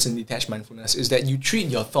happens in detached mindfulness is that you treat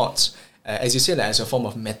your thoughts, as you said, as a form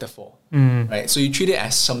of metaphor, right? So you treat it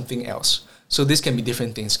as something else. So this can be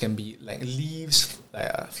different things. Can be like leaves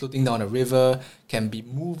floating down a river, can be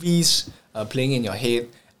movies playing in your head,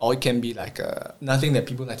 or it can be like nothing that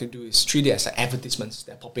people like to do is treat it as like advertisements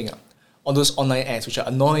that are popping up. All those online ads which are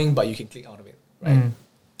annoying, but you can click out of it, right?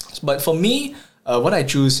 But for me, what I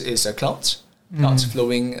choose is clouds. Clouds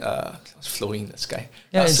flowing in the sky.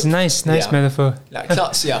 Yeah, it's nice metaphor. Like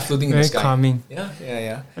clouds, floating in the sky. Very calming.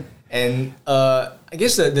 Yeah. And I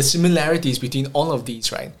guess the similarities between all of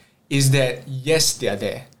these, right, is that yes, they are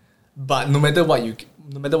there, but no matter what you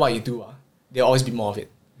do, there'll always be more of it,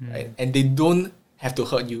 right? And they don't have to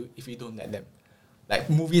hurt you if you don't let them. Like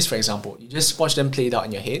movies, for example, you just watch them played out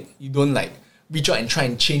in your head. You don't like reach out and try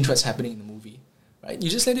and change what's happening in the movie, right? You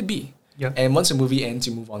just let it be. Yep. And once the movie ends,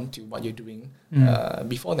 you move on to what you're doing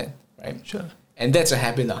before then, right? Sure. And that's a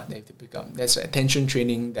habit that you have to pick up. That's attention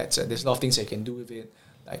training. There's a lot of things that you can do with it,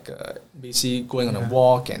 like basically going on a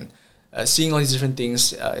walk and seeing all these different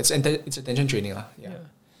things. It's attention training.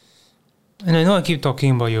 And I know I keep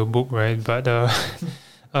talking about your book, right? But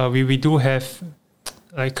we do have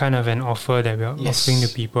like kind of an offer that we're offering to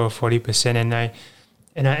people 40%,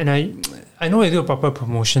 and I know we'll do a proper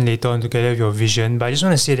promotion later on together with your vision, but I just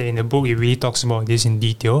want to say that in the book it really talks about this in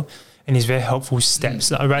detail, and it's very helpful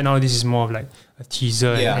steps. Right now this is more of like a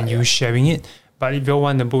teaser and you sharing it, but if you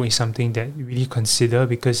want, the book is something that you really consider,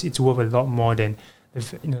 because it's worth a lot more than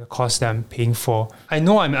the cost that I'm paying for. I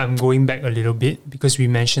know I'm going back a little bit, because we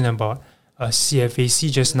mentioned about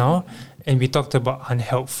CFAC just now, and we talked about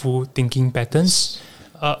unhelpful thinking patterns.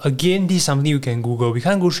 Again, this is something you can Google. We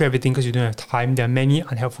can't go through everything because you don't have time. There are many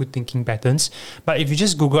unhelpful thinking patterns. But if you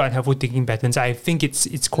just Google unhelpful thinking patterns, I think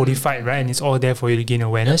it's codified, right? And it's all there for you to gain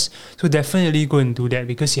awareness. So definitely go and do that,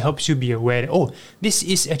 because it helps you be aware that, this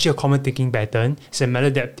is actually a common thinking pattern. It's a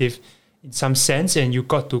maladaptive in some sense, and you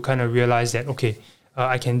got to kind of realize that, okay,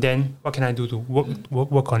 I can then, what can I do to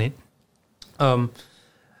work on it?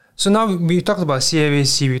 So now we talked about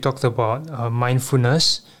CFAC, we talked about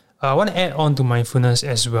mindfulness. I want to add on to mindfulness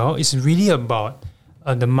as well. It's really about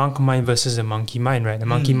the monk mind versus the monkey mind, right? The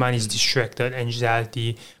monkey mind is distracted,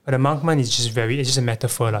 anxiety, but the monk mind is it's just a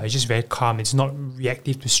metaphor. It's just very calm. It's not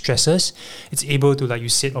reactive to stresses. It's able to, like you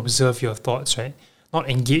said, observe your thoughts, right? Not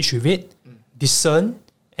engage with it, discern,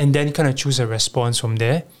 and then kind of choose a response from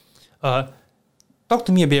there. Talk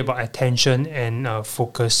to me a bit about attention and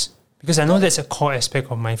focus, because I know that's a core aspect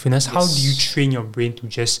of mindfulness. Yes. How do you train your brain to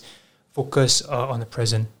just focus on the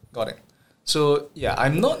present? Got it. So yeah, I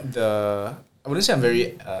wouldn't say I'm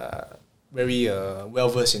very well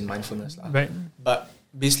versed in mindfulness, right? But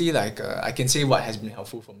basically, I can say what has been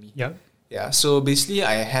helpful for me. Yeah. Yeah. So basically,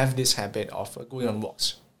 I have this habit of going on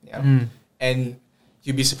walks. Yeah. And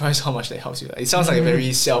you'd be surprised how much that helps you. It sounds like a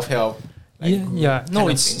very self-help. No,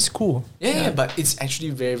 it's cool. Yeah, but it's actually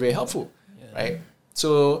very, very helpful, right?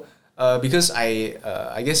 So because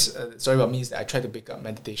I guess story about me is that I tried to pick up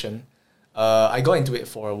meditation. I got into it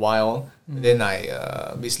for a while, then I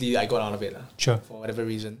got out of it for whatever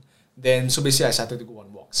reason. Then so basically I started to go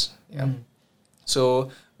on walks. Yeah. So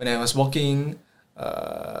when I was walking,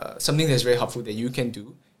 something that's very helpful that you can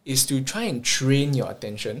do is to try and train your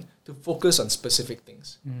attention to focus on specific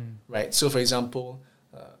things, right? So for example,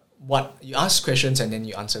 what you ask questions and then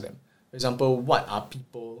you answer them. For example, what are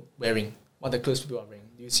people wearing? What are the clothes people are wearing?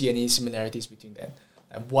 Do you see any similarities between them?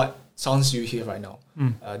 What sounds do you hear right now?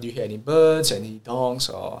 Do you hear any birds, any dogs,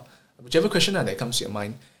 or whichever question that comes to your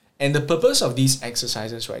mind? And the purpose of these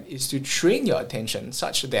exercises, right, is to train your attention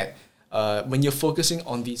such that when you're focusing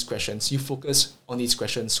on these questions, you focus on these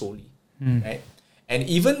questions solely, right? And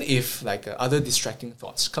even if other distracting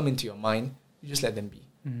thoughts come into your mind, you just let them be.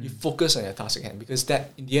 You focus on your task at hand, because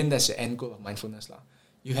that, in the end, that's the end goal of mindfulness.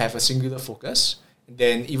 You have a singular focus, and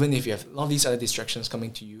then even if you have a lot of these other distractions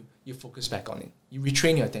coming to you, you focus back on it. You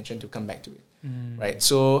retrain your attention to come back to it, right?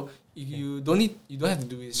 So you don't have to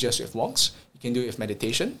do this just with walks. You can do it with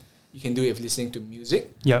meditation. You can do it with listening to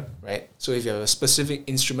music, right? So if you have a specific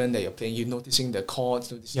instrument that you're playing, you're noticing the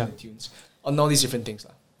chords, noticing the tunes, and all these different things.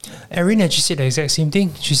 Erin actually said the exact same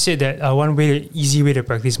thing. She said that easy way to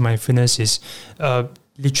practice mindfulness is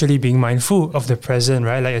literally being mindful of the present,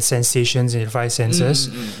 right? Like the sensations and the five senses.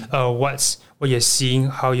 What you're seeing,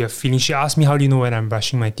 how you're feeling. She asked me, how do you know when I'm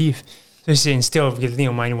brushing my teeth? So she said, instead of letting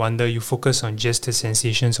your mind wander, you focus on just the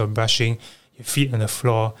sensations of brushing, your feet on the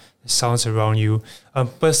floor, the sounds around you.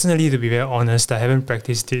 Personally, to be very honest, I haven't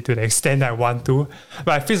practiced it to the extent that I want to,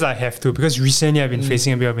 but I feel like I have to, because recently I've been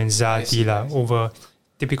facing a bit of anxiety over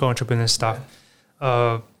typical entrepreneur stuff.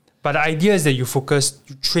 But the idea is that you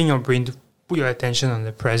train your brain to put your attention on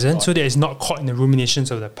the present, so that it's not caught in the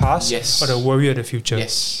ruminations of the past or the worry of the future.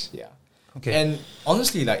 Yes, yeah. Okay. And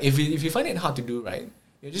honestly, if you find it hard to do, right,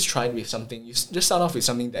 you just try it with something. You just start off with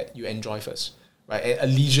something that you enjoy first, right? A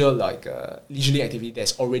leisurely activity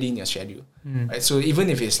that's already in your schedule, right? So even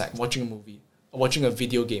if it's like watching a movie or watching a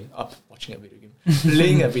video game,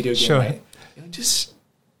 playing a video game, right? Just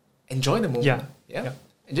enjoy the moment,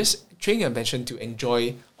 and just train your attention to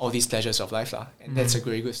enjoy all these pleasures of life, and that's a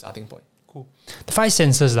very good starting point. Cool. The five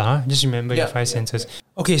senses, just remember your five senses.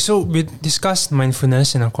 Okay, so we discussed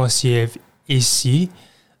mindfulness and of course CFAC.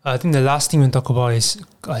 I think the last thing we'll talk about is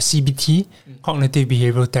CBT, cognitive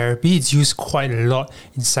behavioral therapy. It's used quite a lot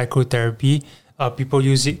in psychotherapy. People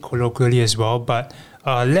use it colloquially as well, but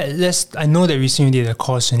I know that recently you did a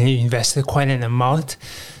course on it, you invested quite an amount.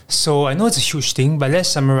 So I know it's a huge thing, but let's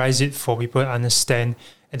summarize it for people to understand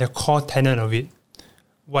at the core tenet of it,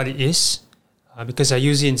 what it is. Because I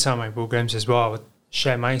use it in some of my programs as well. I would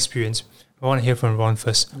share my experience. I want to hear from Ron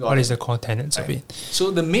first. What is the core tenets of it? So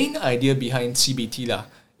the main idea behind CBT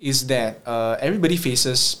is that everybody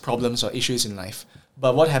faces problems or issues in life.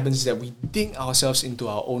 But what happens is that we dig ourselves into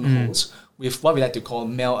our own holes with what we like to call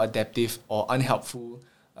maladaptive or unhelpful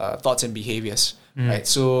thoughts and behaviors. Right?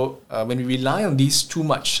 So when we rely on these too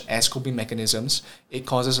much as coping mechanisms, it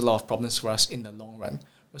causes a lot of problems for us in the long run.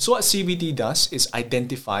 So what CBT does is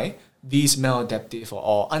identify these maladaptive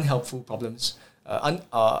or unhelpful problems,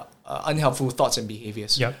 unhelpful thoughts and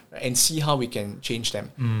behaviors, right, and see how we can change them.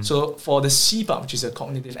 So for the C part, which is a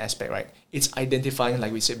cognitive aspect, right, it's identifying,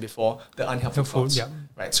 like we said before, the unhelpful thoughts,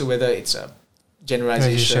 right? So whether it's a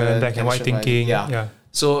generalization, black and white thinking,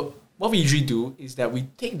 So what we usually do is that we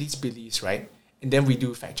take these beliefs, right, and then we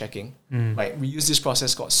do fact-checking, right? We use this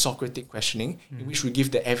process called Socratic questioning, in which we give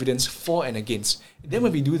the evidence for and against. And then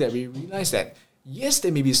when we do that, we realize that, yes,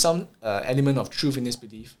 there may be some element of truth in this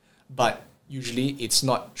belief, but usually it's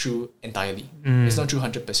not true entirely. It's not true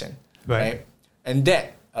 100%, right? And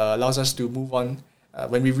that allows us to move on.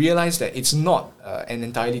 When we realize that it's not an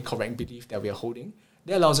entirely correct belief that we are holding,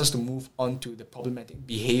 that allows us to move on to the problematic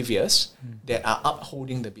behaviors that are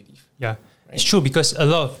upholding the belief. Yeah, it's true, because a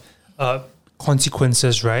lot of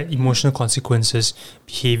consequences, right? Emotional consequences,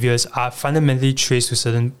 behaviors are fundamentally traced to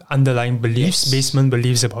certain underlying beliefs, basement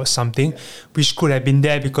beliefs about something, which could have been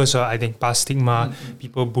there because of, I think, past stigma,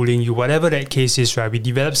 people bullying you, whatever that case is, right? We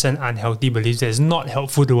develop some unhealthy beliefs that is not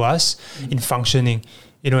helpful to us in functioning.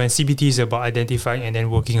 And CBT is about identifying and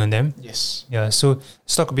then working on them. Yes. Yeah, so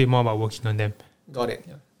let's talk a bit more about working on them. Got it.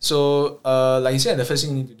 Yeah. So, like you said, the first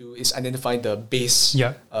thing you need to do is identify the base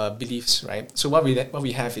beliefs, right? So what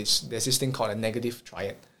we have is there's this thing called a negative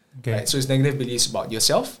triad, right? So it's negative beliefs about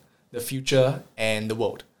yourself, the future, and the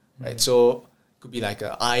world, right? So it could be like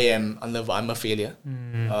I am unlovable, I'm a failure.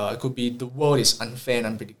 It could be the world is unfair and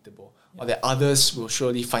unpredictable, or that others will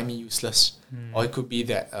surely find me useless, or it could be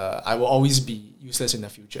that I will always be useless in the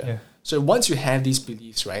future. Yeah. So once you have these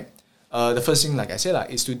beliefs, right, the first thing, like I said,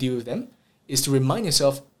 is to deal with them, is to remind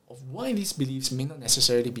yourself of why these beliefs may not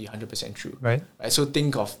necessarily be 100% true. Right. So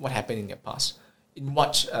think of what happened in your past. In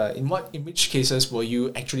which cases were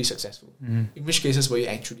you actually successful? In which cases were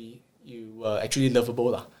you were actually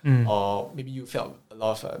lovable, or maybe you felt a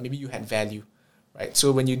lot of maybe you had value, right?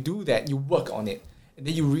 So when you do that, you work on it, and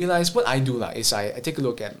then you realize what I do is I take a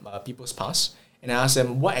look at people's past and I ask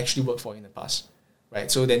them what actually worked for you in the past,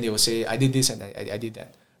 right? So then they will say I did this and I did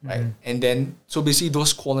that, right? And then so basically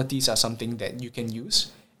those qualities are something that you can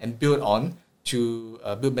use and build on to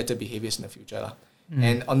build better behaviors in the future.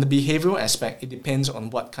 And on the behavioral aspect, it depends on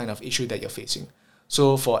what kind of issue that you're facing.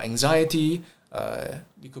 So for anxiety,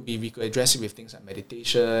 we could address it with things like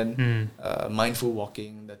meditation, mindful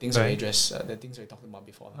walking, the things that we talked about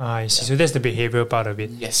before. I see. So that's the behavioral part of it.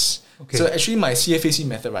 Yes. Okay. So actually, my CFAC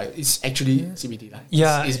method, right, is actually CBT.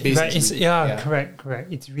 It's based on CBT.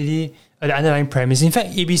 Correct. It's really the underlying premise. In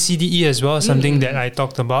fact, ABCDE as well, something that I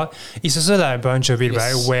talked about, is also like a branch of it,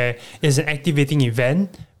 right, where it's an activating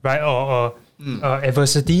event, right, or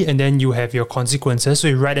adversity, and then you have your consequences. So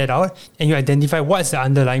you write it out and you identify what's the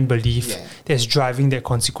underlying belief that's driving that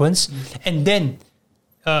consequence. And then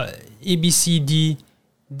ABCD,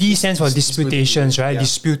 D stands for disputations, right?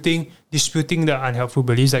 Disputing the unhelpful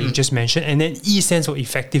beliefs that you just mentioned. And then E stands for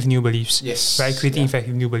effective new beliefs, right? Creating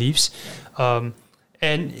effective new beliefs.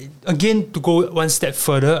 And again, to go one step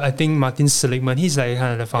further, I think Martin Seligman, he's like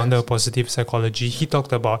kind of the founder of positive psychology. He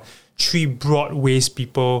talked about three broad ways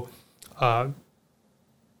people or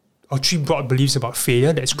three broad beliefs about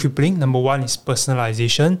failure that's crippling. Number one is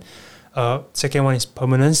personalization. Second one is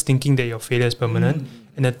permanence, thinking that your failure is permanent.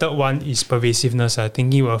 And the third one is pervasiveness,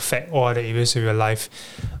 thinking it will affect all the areas of your life.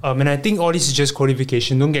 And I think all this is just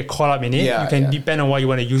codification. Don't get caught up in it. You can depend on what you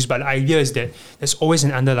want to use, but the idea is that there's always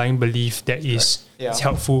an underlying belief that is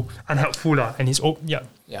helpful, unhelpful, and it's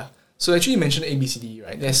So actually you mentioned ABCD,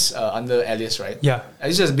 right? That's under Alice, right? Yeah.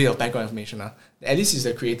 This is just a bit of background information. Alice is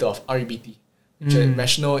the creator of REBT, which is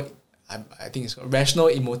Rational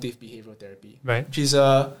Emotive Behavioral Therapy, right? Which is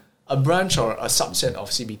a branch or a subset of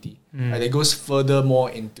CBT, right? That goes further more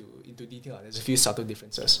into detail. There's a few subtle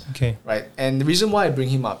differences, right? And the reason why I bring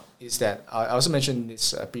him up is that I also mentioned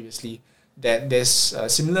this previously, that there's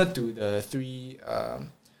similar to the three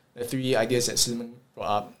ideas that Silman brought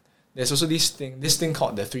up. There's also this thing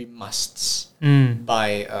called the three musts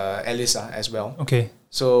by Alice as well. Okay.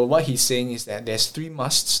 So what he's saying is that there's three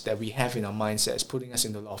musts that we have in our minds that's putting us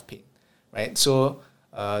into a lot of pain, right? So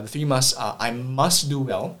the three musts are: I must do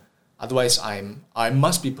well, otherwise I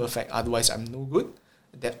must be perfect, otherwise I'm no good.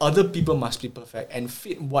 That other people must be perfect and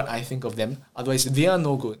fit what I think of them, otherwise they are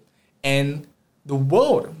no good. And the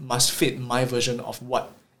world must fit my version of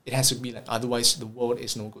what it has to be like, otherwise the world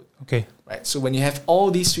is no good. Okay. Right. So when you have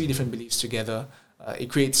all these three different beliefs together, it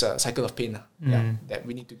creates a cycle of pain that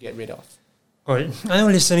we need to get rid of. Alright. I know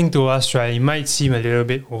listening to us, right, it might seem a little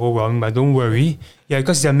bit overwhelming, but don't worry.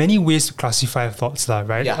 Because there are many ways to classify thoughts,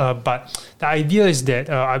 right? But the idea is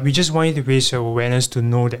that we just want you to raise your awareness to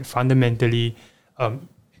know that fundamentally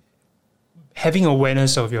having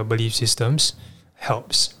awareness of your belief systems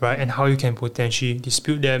helps, right? And how you can potentially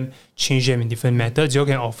dispute them, change them in different methods. You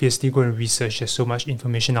can obviously go and research. There's so much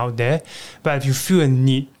information out there. But if you feel a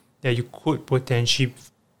need that you could potentially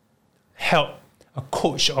help, a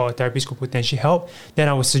coach or a therapist could potentially help, then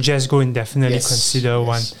I would suggest go and definitely consider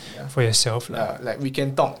one for yourself. Like we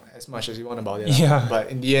can talk as much as you want about it.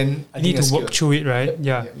 But in the end, I you need to work through it, right?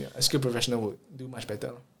 A skilled professional would do much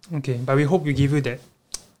better. Okay, but we hope we give you that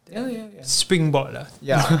springboard.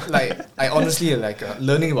 Like I honestly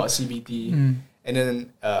learning about CBT and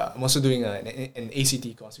then I'm also doing an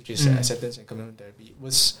ACT course, which is acceptance and commitment therapy. It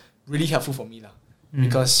was really helpful for me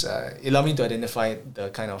because it allowed me to identify the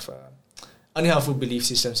kind of unhelpful belief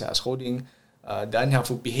systems that I was holding, the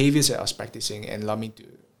unhelpful behaviors that I was practicing and allow me to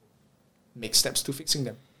make steps to fixing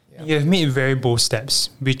them. Yeah. You have made very bold steps,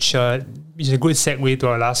 which is a good segue to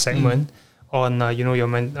our last segment on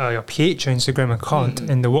your page, your Instagram account,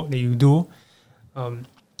 and the work that you do.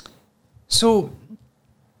 So,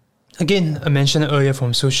 again, I mentioned earlier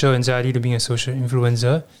from social anxiety to being a social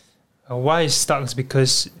influencer. Why it stuck?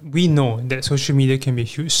 Because we know that social media can be a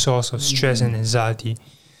huge source of stress and anxiety.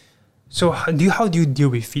 So how do you deal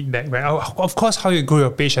with feedback, right? Of course, how you grow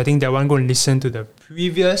your page, I think that one go and listen to the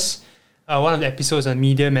previous one of the episodes on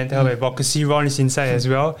media, mental health, advocacy. Ron is inside as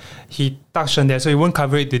well. He touched on that, so he won't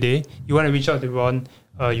cover it today. You want to reach out to Ron,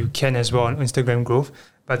 you can as well on Instagram Growth.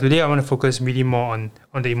 But today I want to focus really more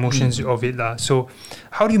on the emotions of it. So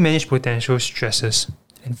how do you manage potential stresses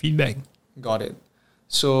and feedback? Got it.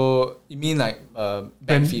 So you mean like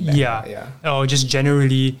bad feedback? Yeah. Or just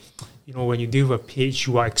generally, when you deal with a page,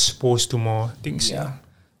 you are exposed to more things. Yeah.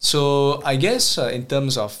 So I guess in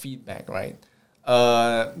terms of feedback, right?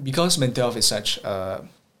 Because mental health is such a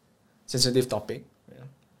sensitive topic,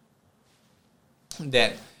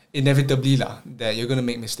 that inevitably that you're going to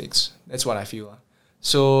make mistakes. That's what I feel.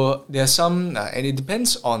 So there are some, and it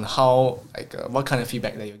depends on how, what kind of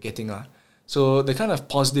feedback that you're getting. So the kind of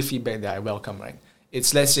positive feedback that I welcome, right?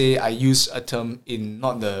 It's, let's say I use a term in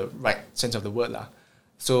not the right sense of the word.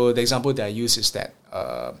 So the example that I use is that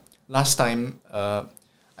last time I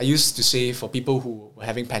used to say for people who were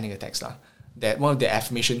having panic attacks, that one of the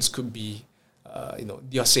affirmations could be,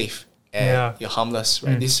 you're safe and you're harmless,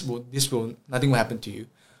 right? This will nothing will happen to you.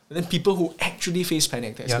 But then people who actually faced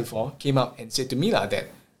panic attacks before came up and said to me that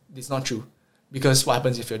it's not true, because what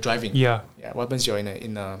happens if you're driving? What happens if you're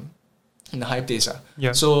in a high place?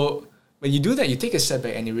 So when you do that, you take a step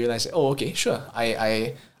back and you realize, okay, sure,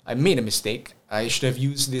 I made a mistake. I should have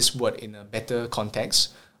used this word in a better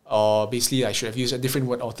context, or basically I should have used a different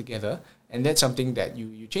word altogether. And that's something that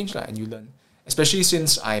you change and you learn. Especially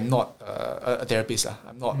since I'm not a therapist.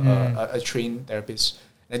 I'm not a trained therapist.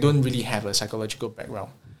 I don't really have a psychological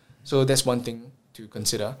background. So that's one thing to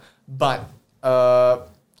consider. But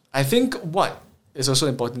I think what is also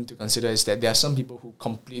important to consider is that there are some people who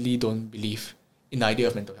completely don't believe in the idea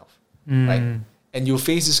of mental health. Right? And you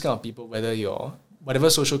face this kind of people, whether you're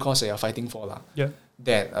whatever social cause that you're fighting for,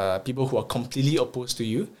 that people who are completely opposed to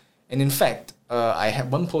you. And in fact, I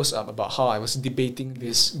had one post up about how I was debating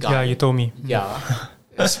this guy. Yeah, you told me. Yeah.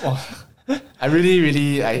 I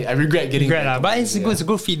really, I regret getting that. But it's good. It's a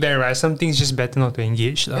good feedback, right? Some things just better not to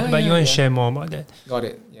engage. But you want to share more about that? Got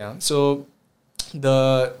it. Yeah. So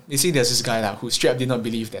you see, there's this guy who straight up did not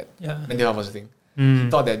believe that mental health was a thing. He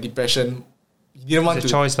thought that depression, he didn't want it's a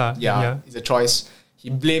choice. It's a choice. He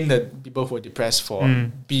blamed the people who were depressed for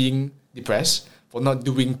being depressed, for not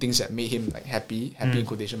doing things that made him happy in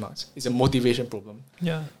quotation marks. It's a motivation problem.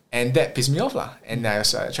 Yeah. And that pissed me off. And I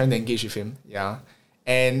was trying to engage with him. Yeah.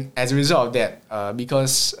 And as a result of that,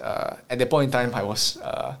 because at that point in time, I was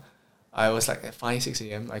at 5, 6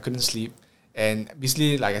 a.m. I couldn't sleep. And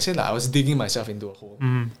basically, like I said, I was digging myself into a hole.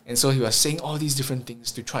 And so he was saying all these different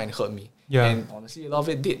things to try and hurt me. Yeah. And honestly, a lot of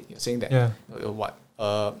it did. He was saying that.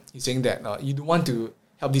 He's saying that you don't want to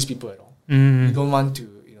help these people at all. You don't want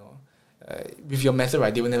to, with your method,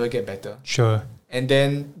 right, they will never get better. Sure. And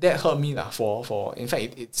then that hurt me for in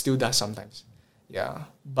fact, it still does sometimes. Yeah.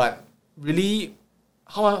 But really,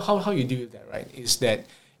 how you deal with that, right, is that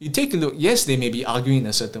you take a look. Yes, they may be arguing in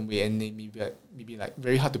a certain way, and they may be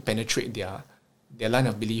very hard to penetrate their line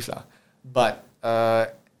of belief, but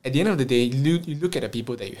at the end of the day, you look at the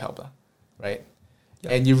people that you help, right?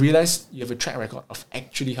 Yeah. And you realize you have a track record of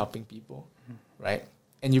actually helping people, right?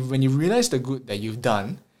 And when you realize the good that you've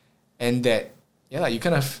done, and that you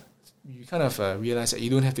kind of realize that you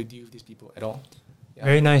don't have to deal with these people at all. Yeah.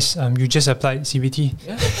 Very nice. You just applied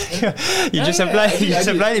CBT. You just applied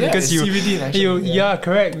it because you CBT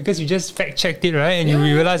correct, because you just fact checked it, right? And you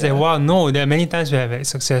realize that there are many times where I have had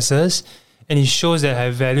successes, and it shows that I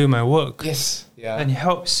value my work. Yes. Yeah. And it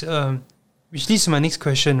helps. Which leads to my next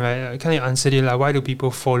question, right? I kind of answered it, why do people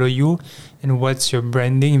follow you, and what's your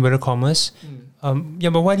branding, inverted commas?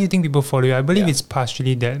 But why do you think people follow you? I believe it's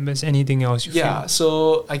partially that, but is anything else you feel?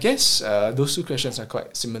 So I guess those two questions are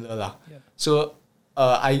quite similar. So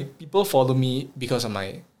people follow me because of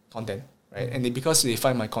my content, right? And because they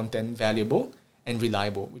find my content valuable and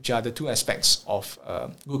reliable, which are the two aspects of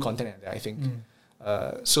good content, I think.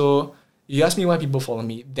 So you ask me why people follow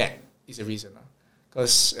me, that is the reason.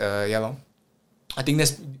 Because, I think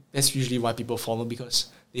that's usually why people follow, because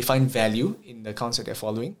they find value in the accounts that they're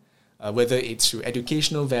following. Whether it's through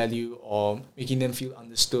educational value or making them feel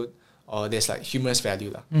understood, or there's humorous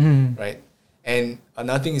value, right? And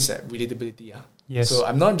another thing is that relatability. Yes. So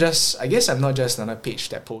I'm not just another page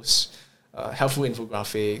that posts helpful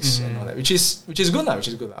infographics and all that, which is good lah.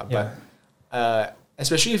 Yeah. But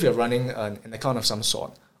especially if you're running an account of some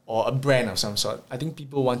sort or a brand of some sort, I think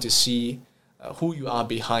people want to see who you are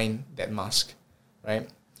behind that mask, right?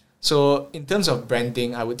 So in terms of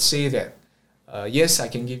branding, I would say that yes, I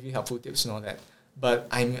can give you helpful tips and all that,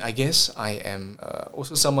 but I guess I am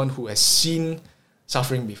also someone who has seen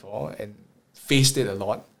suffering before and faced it a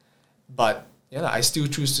lot. But yeah, I still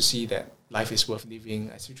choose to see that life is worth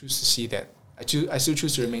living. I still choose to see that I still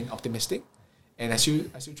choose to remain optimistic, and I still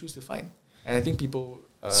choose to fight. And I think people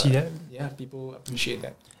see that. Yeah, people appreciate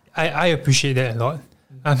that. I appreciate that a lot.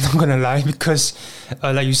 I'm not gonna lie, because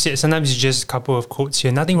like you said, sometimes it's just a couple of quotes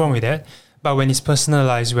here. Nothing wrong with that. But when it's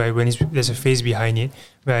personalized, where there's a face behind it,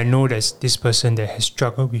 where I know there's this person that has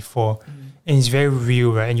struggled before, and it's very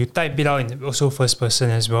real, right? And you type it out in also first person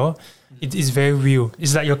as well. It is very real.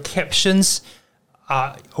 It's like your captions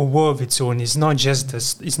are a world of its own. It's not just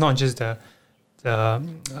the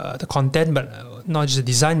content, but not just the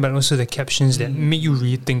design, but also the captions that make you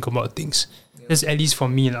really think about things. That's at least for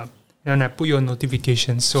me, lah. And I put your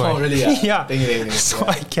notifications, so really? yeah. Thank you. So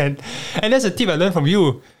I can, and that's a tip I learned from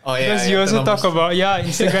you. Oh yeah, because you also talk about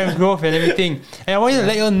Instagram growth and everything. And I want you to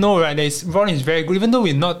let you know, right, that Ron is very good, even though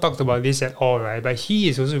we've not talked about this at all, right? But he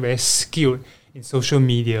is also very skilled in social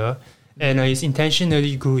media, and he's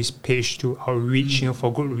intentionally grew his page to outreach,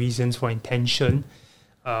 for good reasons, for intention,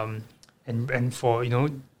 and for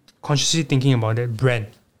consciously thinking about that brand.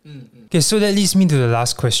 Okay, so that leads me to the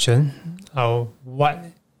last question. What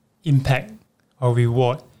impact or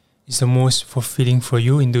reward is the most fulfilling for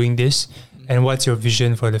you in doing this, and what's your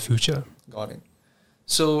vision for the future? Got it.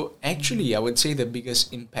 So actually, I would say the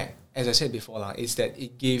biggest impact, as I said before, is that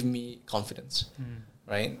it gave me confidence,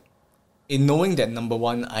 right? In knowing that, number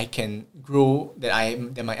one, I can grow, that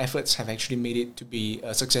my efforts have actually made it to be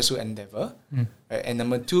a successful endeavor, right? And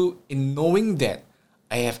number two, in knowing that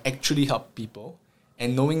I have actually helped people,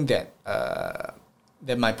 and knowing that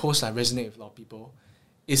that my posts resonate with a lot of people,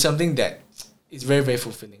 is something that is very, very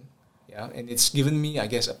fulfilling. Yeah, and it's given me, I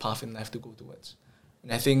guess, a path in life to go towards.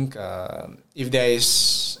 And I think if there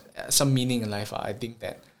is some meaning in life, I think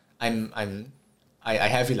that I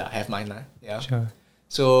have it. I have mine. Yeah. Sure.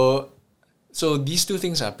 So these two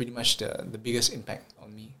things are pretty much the biggest impact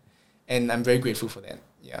on me, and I'm very grateful for that.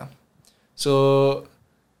 Yeah. So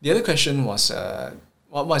the other question was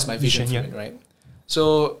what was my vision for it, right?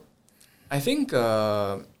 So I think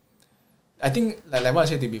like what I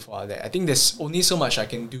said to you before, that I think there's only so much I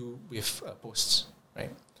can do with posts, right?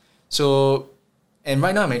 So, and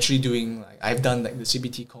right now I'm actually doing, I've done the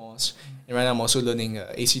CBT course, and right now I'm also learning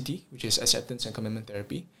ACT, which is Acceptance and Commitment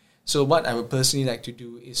Therapy. So what I would personally like to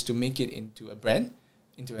do is to make it into a brand,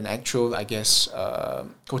 into an actual, I guess,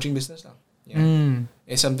 coaching business now. Yeah.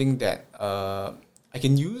 It's something that I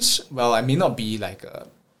can use. Well, I may not be like a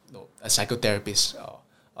psychotherapist, or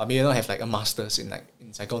I may not have like a master's in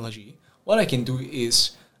psychology. What I can do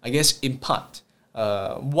is, I guess, impart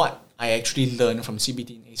what I actually learned from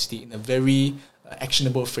CBT and ACT in a very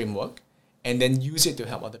actionable framework, and then use it to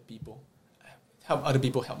help other people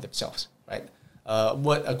help themselves, right?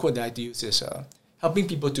 What a quote that I do use is helping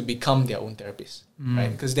people to become their own therapists,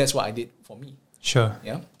 right? Because that's what I did for me. Sure.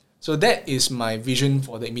 Yeah. So that is my vision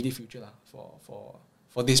for the immediate future,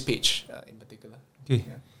 for this page in particular. Okay.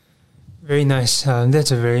 Yeah. Very nice.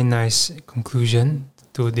 That's a very nice conclusion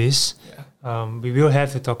to this. Yeah. We will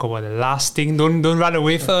have to talk about the last thing. Don't run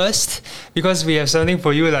away first, because we have something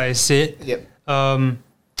for you, like I said. Yep.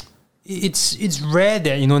 It's rare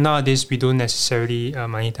that nowadays we don't necessarily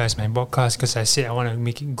monetize my podcast, because I said I want to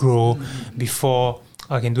make it grow before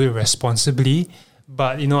I can do it responsibly.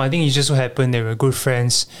 But I think it just so happened that we're good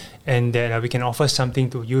friends, and that we can offer something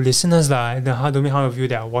to you listeners. I don't know how many of you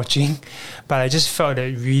that are watching, but I just felt that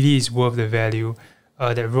it really is worth the value.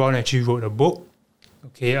 That Ron actually wrote a book.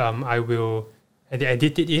 Okay, I will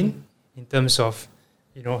edit it in terms of,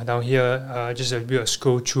 down here, just a bit of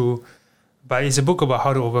scroll through. But it's a book about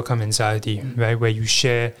how to overcome anxiety, right? Where you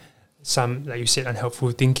share some, like you said,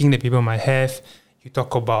 unhelpful thinking that people might have. You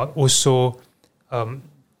talk about also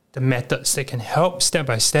the methods that can help step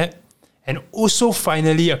by step. And also,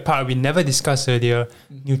 finally, a part we never discussed earlier,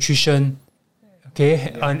 nutrition.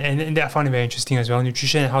 Okay, and that I found it very interesting as well.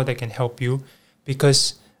 Nutrition and how that can help you,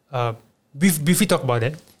 because briefly talk about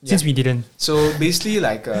that since we didn't. So basically,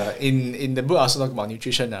 in the book, I also talk about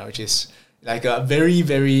nutrition now, which is like a very,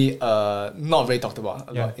 very not very talked about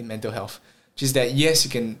a lot in mental health. Which is that yes,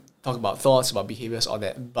 you can talk about thoughts, about behaviors, all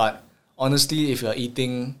that, but honestly, if you're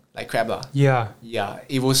eating like crab lah, Yeah.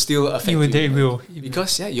 it will still affect you. It will.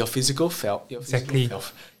 Because your physical health, Exactly.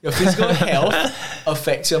 your physical health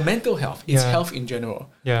affects your mental health. It's Yeah. health in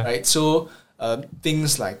general. Yeah. Right. So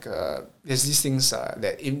things like there's these things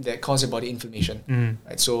that cause your body inflammation.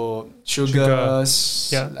 Right. So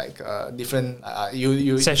sugars, Yeah. like different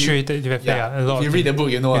you Saturated. yeah, a lot. if you read the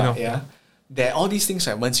book, you know. You know. Yeah. That all these things,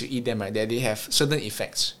 right, once you eat them, right, that they have certain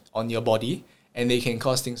effects on your body, and they can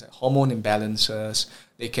cause things like hormone imbalances.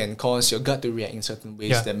 They can cause your gut to react in certain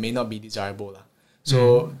ways Yeah. that may not be desirable.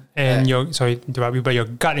 So And sorry to interrupt you, but your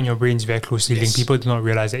gut and your brain is very closely linked. People do not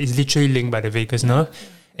realize that it's literally linked by the vagus nerve.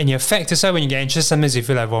 And it affects, that's why when you get anxious, sometimes you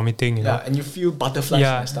feel like vomiting, you know. and you feel butterflies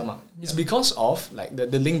Yeah. in your stomach. It's because of like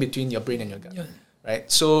the link between your brain and your gut. Yeah.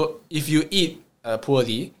 Right? So if you eat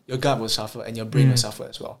poorly, your gut will suffer and your brain will suffer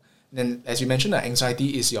as well. Then, as you mentioned,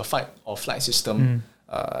 anxiety is your fight or flight system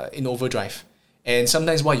in overdrive. And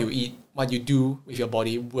sometimes what you eat, what you do with your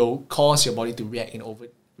body will cause your body to react in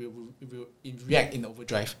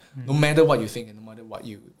overdrive, no matter what you think and no matter what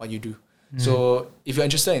you do. So if you're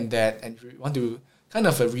interested in that and you want to kind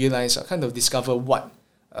of realize or kind of discover what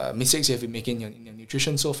mistakes you have been making in your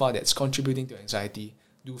nutrition so far that's contributing to anxiety,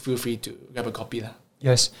 do feel free to grab a copy lah.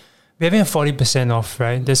 Yes. We're having a 40% off,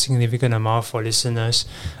 right? That's a significant amount for listeners.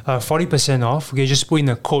 40% off. Okay, just put in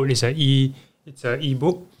a code. It's an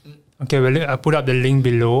ebook. Okay, well, I'll put up the link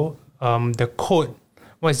below. The code,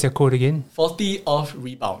 what is the code again? 40 off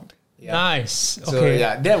rebound. Yeah. Nice. So Okay.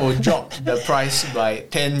 that will drop the price by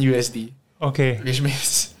 10 USD, Okay. which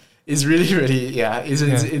means it's really it's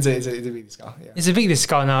a big discount. Yeah. It's a big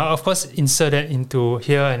discount now. Of course, insert that into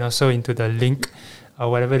here and also into the link,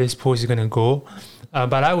 whatever this post is going to go.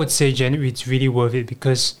 But I would say, Jen, it's really worth it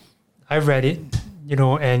because I've read it,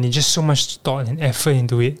 and it's just so much thought and effort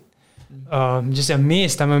into it. Just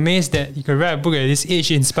amazed. I'm amazed that you can write a book at this age.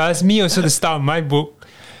 It inspires me also to start my book.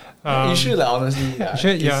 You should, honestly. Yeah.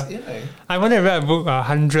 Should, yeah. I want to write a book,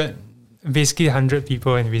 100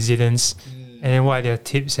 people and resilience. And then what are their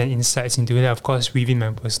tips and insights into that? Of course, weaving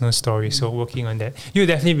my personal story. So working on that. You'll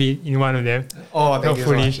definitely be in one of them. Oh, thank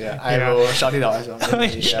Hopefully. you so much. Yeah. I will shout it out as well.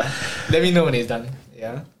 Yeah. Let me know when it's done.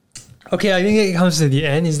 Yeah. Okay, I think it comes to the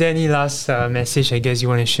end. Is there any last message, I guess, you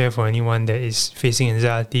want to share for anyone that is facing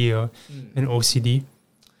anxiety or an OCD?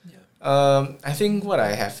 I think what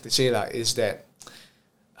I have to say is that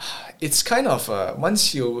it's kind of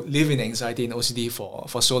once you live in anxiety and OCD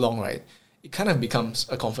for so long, right, it kind of becomes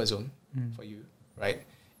a comfort zone for you, right?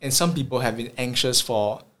 And some people have been anxious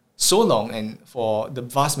for so long and for the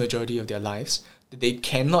vast majority of their lives that they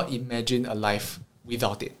cannot imagine a life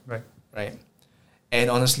without it, right? And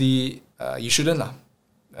honestly, you shouldn't lah.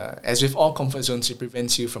 As with all comfort zones, it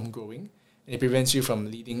prevents you from growing and it prevents you from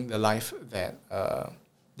leading the life that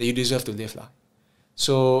you deserve to live lah.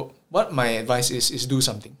 So what my advice is do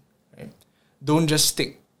something, right? Don't just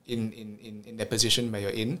stick in that position where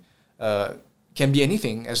you're in. Can be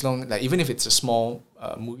anything as long even if it's a small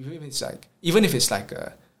move, even if it's like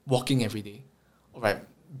walking every day, or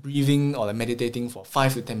breathing or meditating for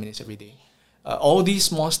 5 to 10 minutes every day. All these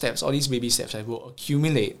small steps, all these baby steps, will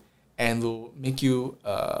accumulate and will make you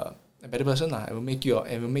a better person. It will make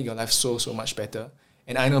your life so much better.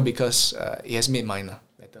 And I know because it has made mine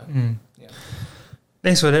better. Yeah.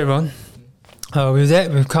 Thanks for that, Ron. With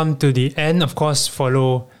that, we've come to the end. Of course,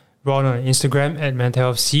 follow Ron on Instagram at Mental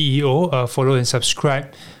Health CEO. Follow and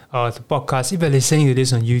subscribe to the podcast. If you're listening to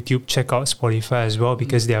this on YouTube, check out Spotify as well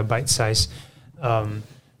because they are bite-sized,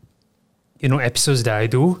 episodes that I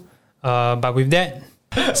do. But with that,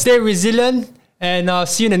 stay resilient and I'll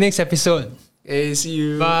see you in the next episode. Okay, see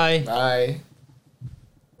you. Bye.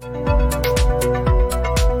 Bye.